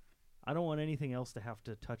 I don't want anything else to have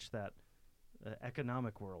to touch that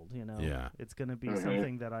economic world, Yeah. It's going to be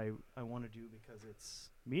something that I want to do because it's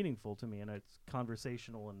meaningful to me and it's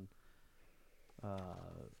conversational and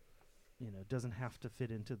doesn't have to fit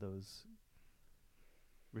into those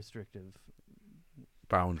restrictive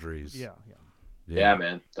boundaries. Yeah,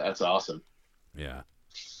 man, that's awesome. Yeah.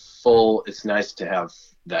 It's nice to have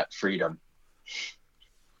that freedom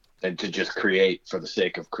and to just create for the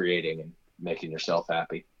sake of creating and making yourself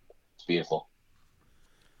happy. It's beautiful.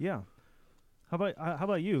 Yeah. How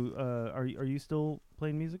about you? Are you still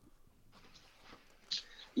playing music?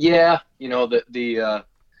 Yeah, the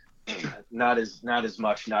not as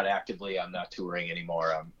much, not actively. I'm not touring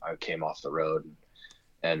anymore. I came off the road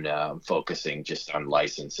and I'm focusing just on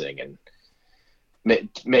licensing and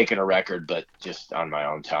making a record, but just on my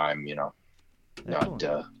own time.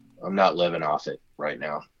 I'm not living off it right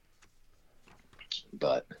now.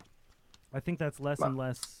 But I think that's less and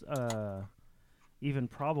less even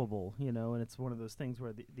probable, and it's one of those things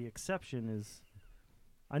where the exception is,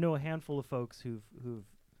 I know a handful of folks who've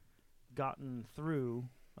gotten through,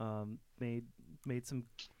 made some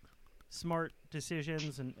smart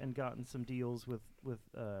decisions and gotten some deals with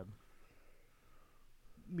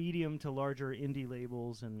medium to larger indie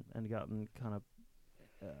labels and gotten kind of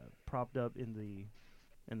propped up in the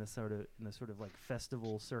sort of like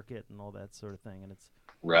festival circuit and all that sort of thing, and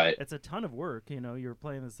Right. it's a ton of work. You're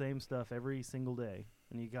playing the same stuff every single day,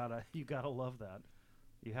 and you gotta love that.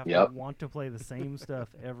 You have Yep. to want to play the same stuff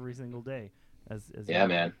every single day. As Yeah,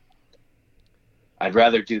 man. I'd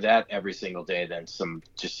rather do that every single day than some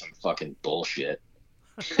fucking bullshit.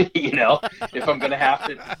 If I'm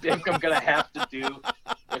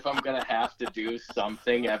gonna have to do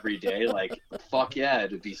something every day, like fuck yeah,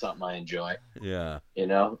 it'd be something I enjoy. Yeah.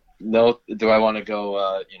 No, do I want to go?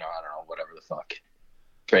 I don't know, whatever the fuck.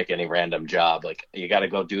 Take any random job, like you got to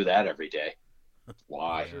go do that every day.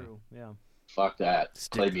 Why? True. Yeah. Fuck that.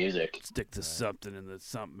 Play Stick- music. Stick to something and then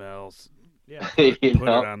something else. Yeah. You Put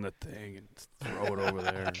know? it on the thing and throw it over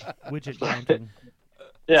there. Widget counting.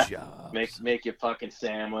 Yeah. Jobs. Make your fucking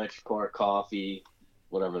sandwich, pour coffee,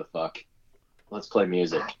 whatever the fuck. Let's play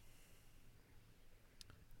music. All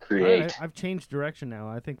Create. right, I've changed direction now.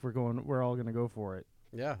 I think we're all gonna go for it.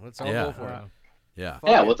 Yeah, let's all Yeah. go for it. Yeah. Fuck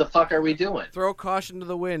Yeah, it. what the fuck are we doing? Throw caution to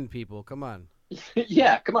the wind, people. Come on.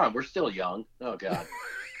 Yeah, come on, we're still young. Oh god.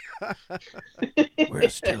 We're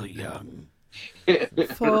still young.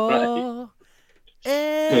 Right.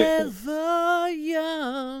 Ever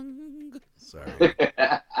young. Sorry.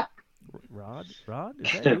 Rod, is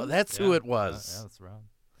that you? Oh, that's who it was. Yeah, that's wrong.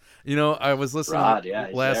 I was listening Rod, yeah,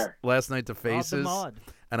 he's there. last night to Rod the Faces, mod.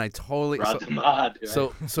 and I totally Rod the mod. Right?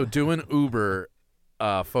 so doing Uber,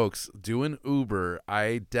 folks, doing Uber.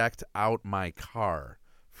 I decked out my car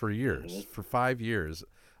for years, Mhm. for 5 years,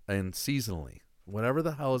 and seasonally, whatever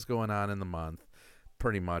the hell is going on in the month.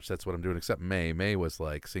 Pretty much that's what I'm doing, except May. May was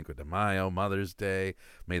like Cinco de Mayo, Mother's Day,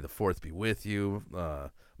 May the 4th be with you,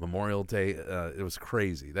 Memorial Day. It was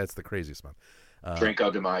crazy. That's the craziest month.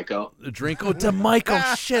 Drinko de Mico. Drinko de Michael.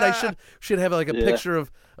 Shit, I should have like a Yeah. picture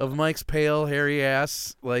of Mike's pale, hairy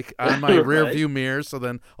ass like on my rear Right. view mirror, so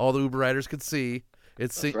then all the Uber riders could see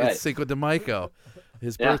it's right. it's Cinco de Mayo,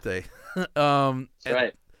 his Yeah. birthday. That's and,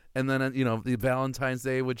 right. and then the Valentine's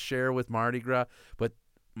Day would share with Mardi Gras, but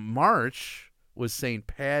March was St.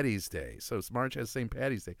 Patty's Day. So March has St.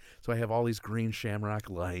 Patty's Day. So I have all these green shamrock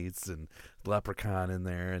lights and leprechaun in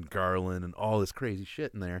there and garland and all this crazy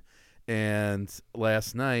shit in there. And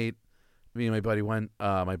last night, me and my buddy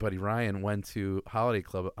Ryan went to Holiday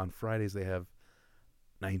Club. On Fridays they have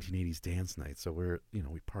 1980s dance night. So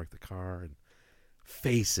we park the car and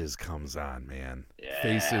Faces comes on, man. Yeah.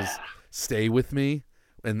 Faces, Stay With Me.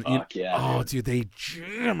 And Fuck yeah. dude, they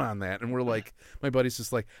jam on that, and we're like, my buddy's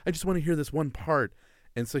just like, I just want to hear this one part,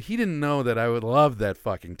 and so he didn't know that I would love that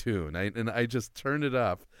fucking tune. I just turned it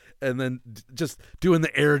up, and then just doing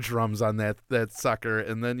the air drums on that sucker,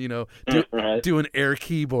 and then Right. doing air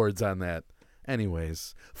keyboards on that.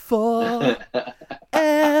 Anyways, forever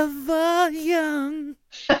young.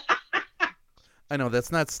 I know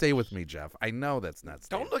that's not Stay With Me, Jeff. I know that's not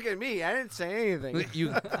Stay. Don't look at me. I didn't say anything.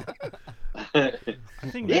 You. I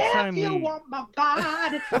think next time we my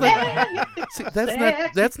body. See,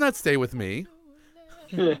 that's not Stay With Me.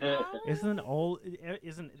 isn't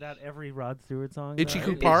that every Rod Stewart song?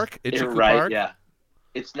 Itchy-Coo though? Park. You're Itchy-Coo right. Park. Yeah.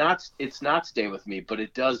 It's not Stay With Me, but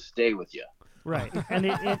it does stay with you. Right, and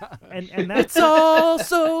and that's It's all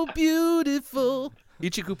so beautiful.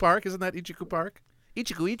 Ichiku Park, isn't that Ichiku Park?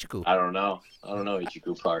 Ichiku. I don't know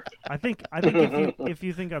Ichiku Park. I think if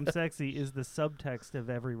you think I'm sexy is the subtext of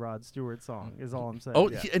every Rod Stewart song is all I'm saying. Oh,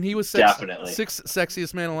 Yeah. and he was Definitely. sixth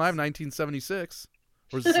sexiest man alive, 1976.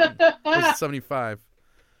 Or was it 75?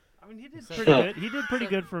 I mean, he did pretty good. He did pretty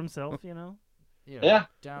good for himself, Yeah.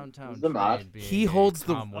 Downtown The mod. Train being He a holds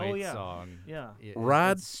the- Tom Oh, Waits yeah. song. Yeah.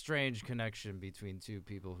 Rod- It's a strange connection between two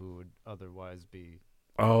people who would otherwise be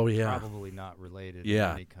Oh yeah, probably not related Yeah.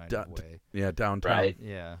 in any kind Da- of way. yeah, downtown, Right.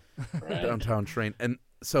 Yeah. Right. downtown train. And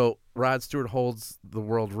so Rod Stewart holds the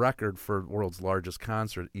world record for world's largest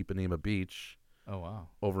concert, at Ipanema Beach, Oh wow.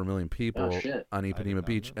 over 1 million people Oh shit. on did Ipanema not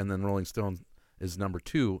Beach, know. and then Rolling Stone is number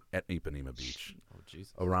 2 at Ipanema Beach, Oh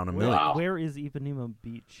Jesus. around 1 Where, million. Wow. where is Ipanema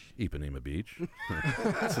Beach? Ipanema Beach,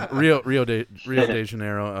 It's Rio de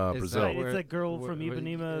Janeiro, Is Brazil. Right, it's that girl from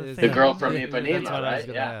Ipanema is fame. The girl from That's Ipanema, what I was right?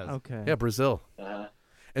 gonna Yeah. ask. Okay. Yeah, Brazil. Uh-huh.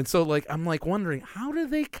 And so, I'm wondering, how do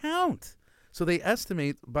they count? So they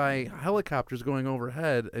estimate by helicopters going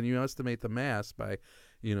overhead, and you estimate the mass by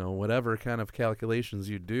whatever kind of calculations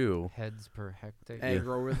you do. Heads per hectare.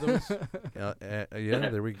 Algorithms. Yeah,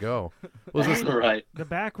 there we go. Was this Right. The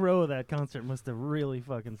back row of that concert must have really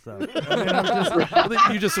fucking sucked. I mean, I'm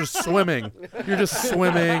just, you just are swimming. You're just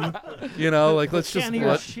swimming. Like let's just can't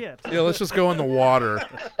hear shit. let's just go in the water.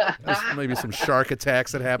 There's maybe some shark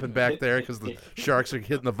attacks that happen back there because the sharks are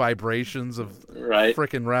hitting the vibrations of Right.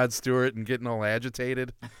 frickin' Rod Stewart and getting all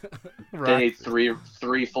agitated. They need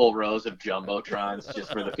three full rows of jumbotrons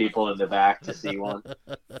just for the people in the back to see one.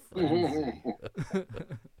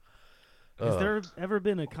 Has there ever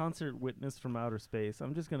been a concert witnessed from outer space?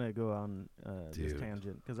 I'm just gonna go on this Dude.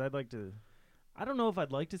 tangent because I'd like to. I don't know if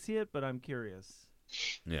I'd like to see it, but I'm curious.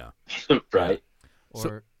 Yeah. Right. Or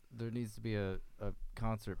So- there needs to be a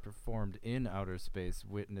concert performed in outer space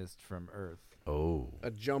witnessed from Earth. Oh.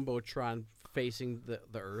 A jumbotron facing the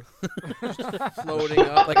Earth, just floating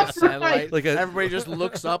up like a satellite. Like a- Everybody just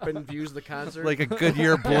looks up and views the concert. Like a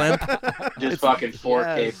Goodyear blimp. Just fucking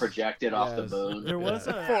 4K Yes. projected off the Yes. moon. There was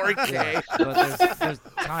a 4K. But there's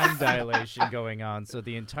time dilation going on, so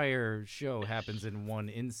the entire show happens in one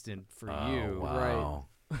instant for you. Wow.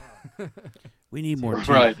 We need more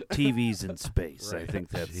Right. TVs in space. I Right. think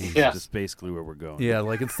that's Yeah. just basically where we're going. Yeah,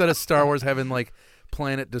 like instead of Star Wars having like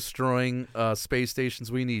planet-destroying space stations,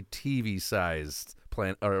 we need TV-sized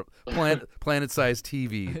planet-sized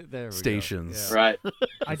TV There we go. stations. Right.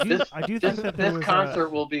 I do think that there This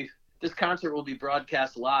was concert will be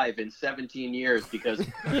broadcast live in 17 years because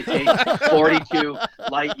it takes 42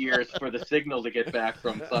 light years for the signal to get back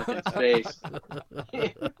from fucking space.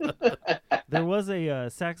 there was a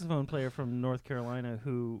saxophone player from North Carolina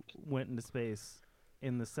who went into space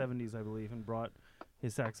in the 70s, I believe, and brought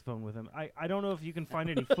his saxophone with him. I don't know if you can find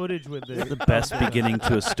any footage with this. The best beginning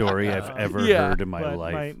to a story I've ever Yeah. heard in my But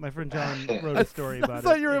life. my friend John wrote a story about I it.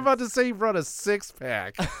 thought you were and- about to say he brought a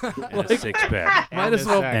six-pack. And a six-pack. Might as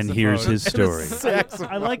well- And here's his story.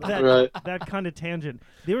 I like that Right. that kind of tangent.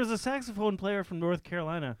 There was a saxophone player from North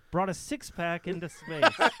Carolina brought a six-pack into space.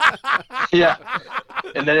 Yeah.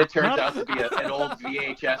 And then it turns out to be an old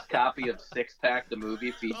VHS copy of Six Pack, the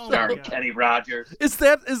movie, Oh my starring God. Kenny Rogers. Is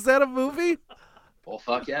that a movie? Well,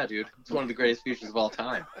 fuck yeah, dude. It's one of the greatest features of all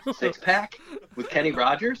time. Six Pack with Kenny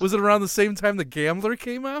Rogers? Was it around the same time The Gambler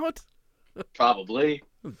came out? Probably.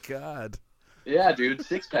 Oh, God. Yeah, dude.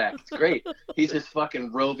 Six Pack. It's great. He's this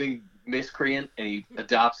fucking roving miscreant, and he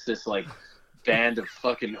adopts this, like, band of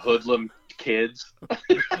fucking hoodlum kids.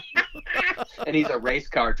 And he's a race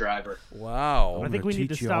car driver. Wow. I think we need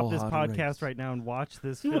to teach you stop all this how to podcast race. right now and watch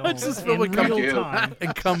this film, Watch this film in and come real to- time.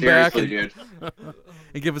 And come back Seriously, and, dude.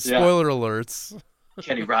 and give us Yeah. spoiler alerts.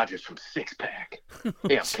 Kenny Rogers from Six Pack.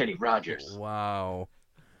 Hey, I'm Kenny Rogers. Wow.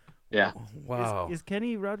 Yeah. Wow. Is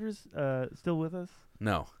Kenny Rogers still with us?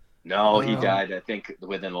 No. No, he Oh. died, I think,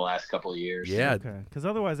 within the last couple of years. Yeah. Okay, because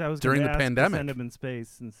otherwise I was During gonna the ask to pandemic. send him in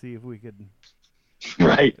space and see if we could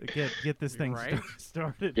Right. get this thing Right.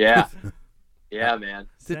 started. Yeah. Yeah, man.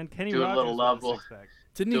 Send Kenny do a Rogers little with love a will- six-pack.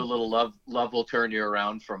 Didn't Do a he? little love will turn you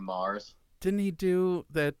around from Mars. Didn't he do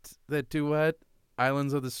that duet,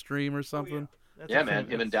 "Islands of the Stream" or something? That's Yeah, a man.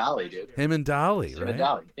 film. Him and Dolly, dude. Him and Dolly, Him and right?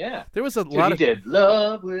 Dolly. Yeah. There was a Dude, lot he of did.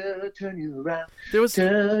 Love will turn you around. there was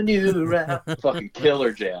Turn you around. Fucking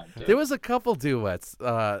killer jam. Dude. there was a couple duets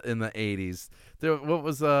in the 80s. There what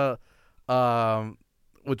was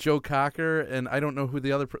with Joe Cocker and I don't know who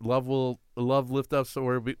the other Love Lift Us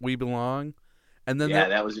Where We Belong. And then Yeah, there,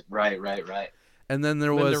 that was right. and then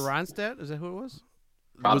there Linda was Ronstadt? Is that who it was?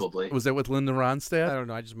 Probably. was that with Linda I Ronstadt? don't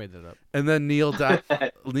know. I just made that up. And then Neil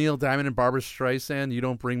Diamond and Barbara Streisand, "You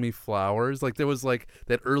Don't Bring Me Flowers." Like there was like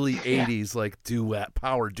that early Yeah. 80s like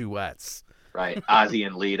power duets. Right. Ozzy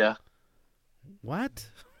and Lita. What?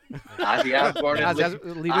 Ozzy Osbourne and Ozzy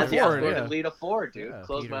Lita Lita Ozzy Ford, Osbourne yeah. and Lita Ford, dude. Yeah.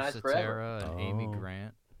 Close Peter my eyes forever. Cetera and Amy Oh.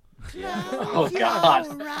 Grant. Oh God.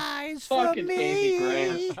 Fucking Amy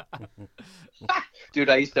Grant. Dude,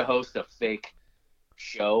 I used to host a fake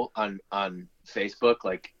show on Facebook,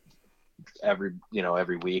 like every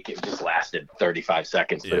week. It just lasted 35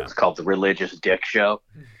 seconds, but Yeah. it was called the Religious Dick Show,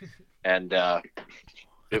 and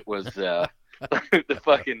it was the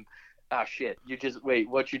fucking shit.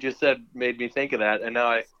 What you just said made me think of that, and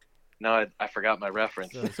now I forgot my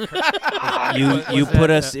reference. You put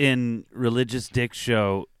us in Religious Dick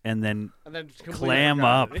Show and then And then completely clam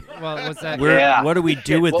forgot up. it. Well, was that Yeah. What do we do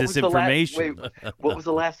Shit, with what this was the last- information? What was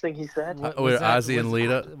the last thing he said? Where Ozzy and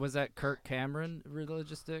Lita? Was that Kirk Cameron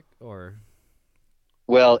Religious Dick or?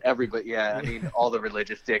 Well, everybody, yeah. I mean, all the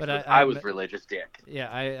religious dicks. But But I I was admit- religious dick. Yeah,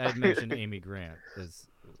 I mentioned Amy Grant as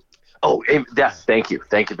Oh, yes, thank you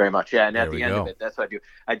very much. Yeah, and There at we the end go. of it, that's what I do.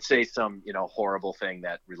 I'd say some, horrible thing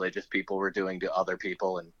that religious people were doing to other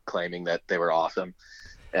people and claiming that they were awesome.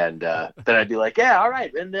 And then I'd be like, yeah, all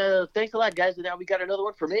right, and thanks a lot, guys. And now we got another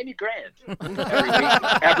one from Amy Grant.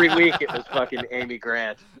 Every week it was fucking Amy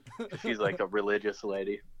Grant. She's like a religious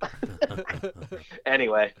lady.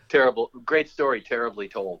 Anyway, great story, terribly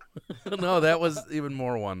told. No, that was even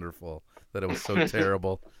more wonderful. That it was so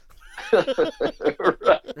terrible.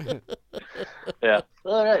 Right. Yeah.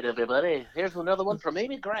 All right, everybody. Here's another one from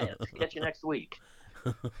Amy Grant. Catch you next week.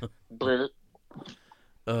 Blah.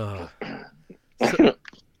 So,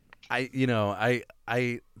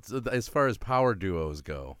 so as far as power duos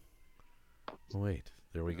go. Wait,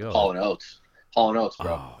 there we go. Hall and Oates,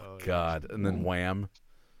 bro. Oh God! And then Wham.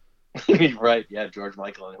 Right, yeah, George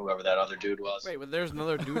Michael and whoever that other dude was. Wait, but there's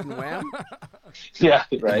another dude in Wham? Yeah,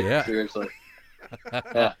 right. Yeah. Seriously.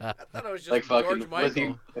 Yeah. I thought it was just Like fucking George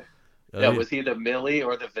Michael. Was he the Millie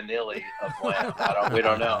or the Vanilli of Wham? We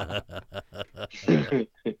don't know.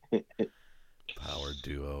 Power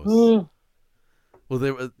duos. Well,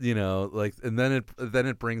 there was, and then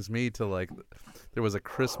it brings me to like, there was a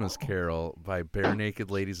Christmas Carol by Bare Naked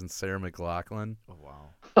Ladies and Sarah McLachlan. Oh, wow.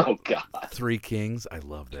 Oh God. Three Kings. I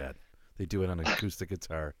love that. They do it on acoustic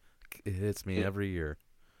guitar. It hits me every year.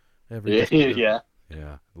 Yeah.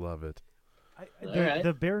 Yeah, love it. Alright.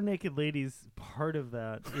 The Bare Naked Ladies part of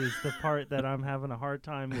that is the part that I'm having a hard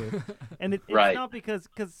time with, and it's Right. not because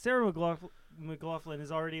Sarah McLachlan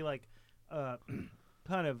is already like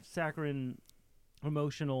kind of saccharine,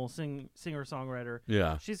 emotional singer songwriter.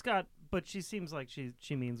 Yeah. But she seems like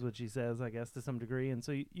she means what she says, I guess, to some degree, and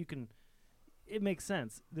so you can. It makes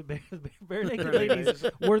sense. The Bare Naked Ladies,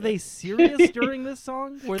 were they serious during this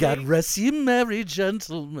song? God rest ye merry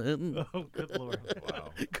gentlemen. Oh, good Lord.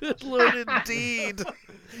 Wow. Good Lord, indeed.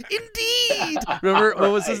 Indeed. Remember,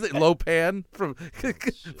 what was his name? Lopan from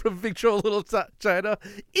Victor Little China.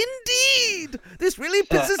 Indeed. This really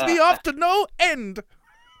pisses me off to no end.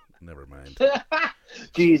 Never mind.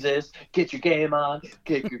 Jesus, get your game on,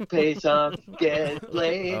 get your pace on, get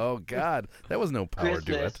laid. Oh, God. That was no power Christmas,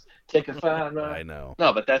 duet. take a fine ride. I know.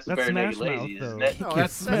 No, but that's the That's Bare Naked Smash Mouth, Ladies, though. isn't it? No,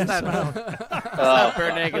 that's not. That's Oh, not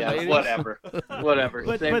Bare Naked yeah, Ladies. Whatever.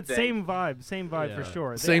 But thing. same vibe for Yeah.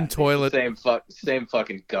 sure. Same toilet. Same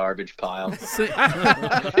fucking garbage pile.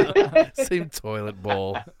 Same toilet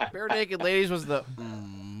bowl. Bare Naked Ladies was the.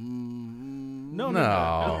 No.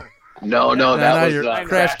 No, No, that no, was you're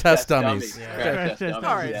Crash Test Dummies. Yeah. Crash Crash Test Test Dummies.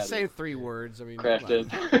 All right, yeah, same 3 words. I mean, Crash come on.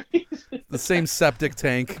 Test. The same septic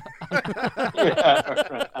tank.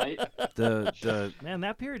 Yeah, right. The Man,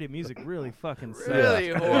 that period of music really fucking sucks. Really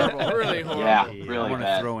horrible. Really horrible. Yeah, I really want to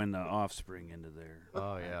bad. throw in the Offspring into there.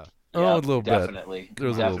 Oh yeah. Oh, Yeah, a little bit. definitely. There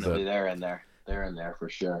was a little Definitely, bit. they're in there. They're in there for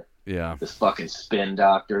sure. Yeah. This fucking Spin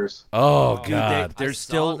Doctors. Oh, Dude, God. They're I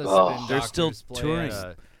still- saw the Oh. Spin they're still Doctors play touring.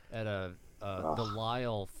 at the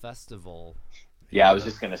Lyle Festival. Yeah, I was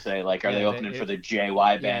just gonna say, like, are Yeah, they opening for the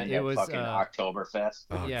JY band it at was, fucking Oktoberfest?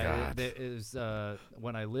 Oh, yeah, God. it was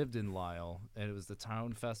when I lived in Lyle, and it was the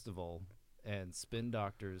town festival, and Spin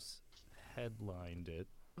Doctors headlined it.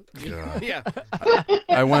 God. Yeah.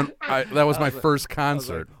 I went. That was I my was like- first I was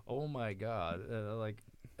like, concert. oh my god!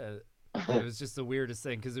 It was just the weirdest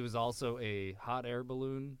thing because it was also a hot air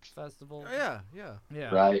balloon festival. Yeah. Yeah.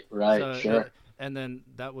 Right, So, sure. and then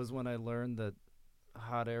that was when I learned that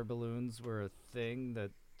hot air balloons were a thing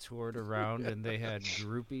that toured around, and they had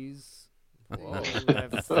groupies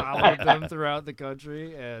that followed them throughout the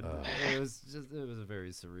country, and it was a very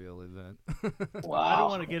surreal event. Wow. I don't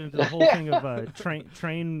want to get into the whole thing of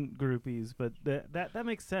train groupies, but that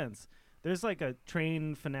makes sense. There's like a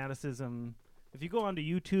train fanaticism. If you go onto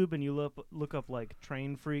YouTube and you look up like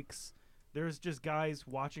train freaks, there's just guys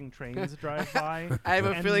watching trains drive by. I have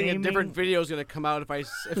a and feeling a naming- different video is gonna come out if I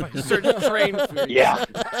search train food. Yeah,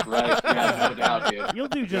 right. Yeah, no doubt, dude. You'll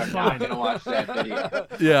do You're just not fine. gonna watch that video.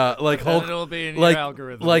 Yeah, like And Hulk. it'll be in like- your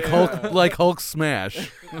algorithm. Like Hulk smash.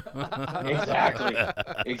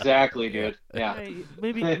 Exactly, dude. Yeah. Hey,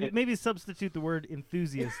 maybe substitute the word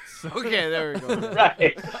enthusiasts. Okay, there we go.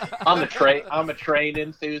 Right. I'm a train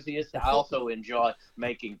enthusiast. I also enjoy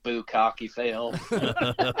making bukkake films.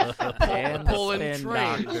 And Pulling Spin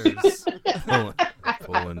trains. Doctors.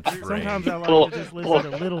 Pulling train. Sometimes I like Pull- to just pull-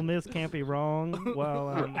 listen to Little Miss Can't Be Wrong while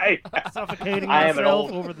I'm Right. suffocating I am an myself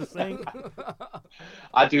old- over the sink.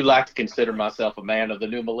 I do like to consider myself a man of the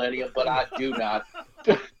new millennium, but I do not.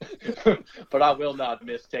 But I will not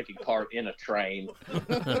miss taking part in a train.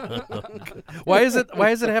 Why does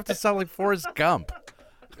it have to sound like Forrest Gump?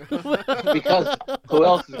 Because who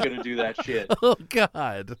else is gonna do that shit? Oh,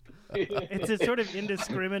 God. It's a sort of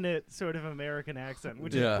indiscriminate sort of American accent,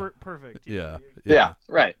 which Yeah. is perfect. Yeah,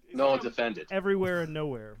 right. No one's offended. Everywhere and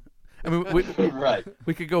nowhere. I mean, we Right.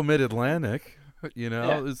 we could go mid-Atlantic. You know,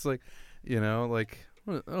 Yeah. it's like,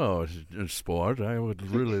 oh, sport. I would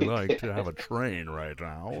really like to have a train right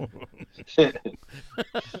now.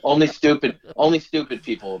 Only stupid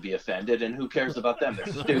people will be offended, and who cares about them? They're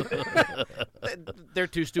stupid. They're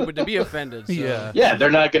too stupid to be offended. So. Yeah. Yeah, they're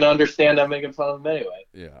not going to understand I'm making fun of them anyway.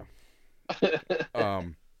 Yeah.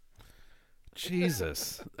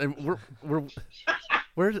 Jesus. And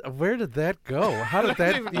where did that go? How did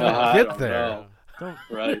that even I get don't there? know. Don't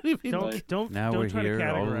Right. don't Now don't we're try here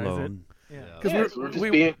to all categorize alone. it. Yeah. Because Yes, we're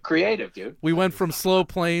just being creative, dude. we went from slow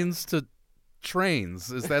planes to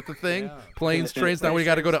trains. Is that the thing? Yeah. Planes, trains. Now we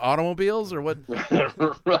got to go to automobiles, or what?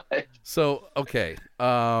 Right. So okay.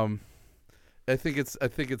 I think it's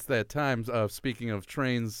that time. Speaking of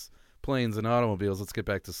trains, planes, and automobiles, let's get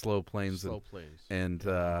back to slow planes Slow planes. and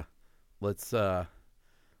let's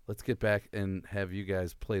get back and have you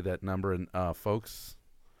guys play that number. And folks,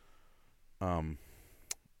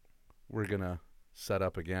 we're gonna set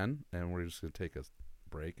up again, and we're just gonna take a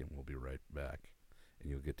break, and we'll be right back, and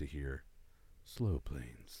you'll get to hear slow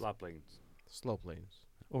planes. Slop lanes. Slow planes.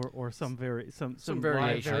 Or some Some live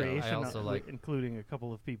variation. variation, I also like- including a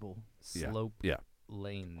couple of people. Slope Yeah.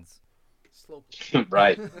 lanes. Slow.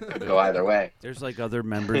 Right. Could go either way. There's like other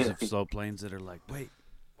members of slow planes that are like, wait,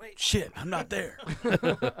 shit, I'm not there.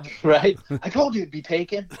 Right. I told you it'd be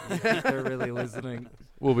taken. They're really listening.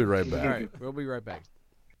 We'll be right back. All right, we'll be right back.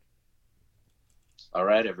 All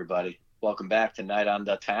right, everybody. Welcome back to Night on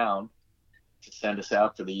the Town. To send us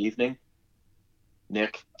out for the evening,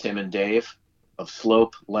 Nick, Tim, and Dave of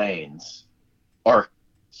Slope Lanes. Or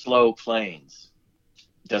Slow Planes.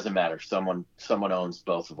 Doesn't matter. Someone owns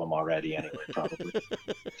both of them already anyway, probably.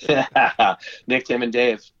 Nick, Tim, and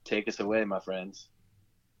Dave, take us away, my friends.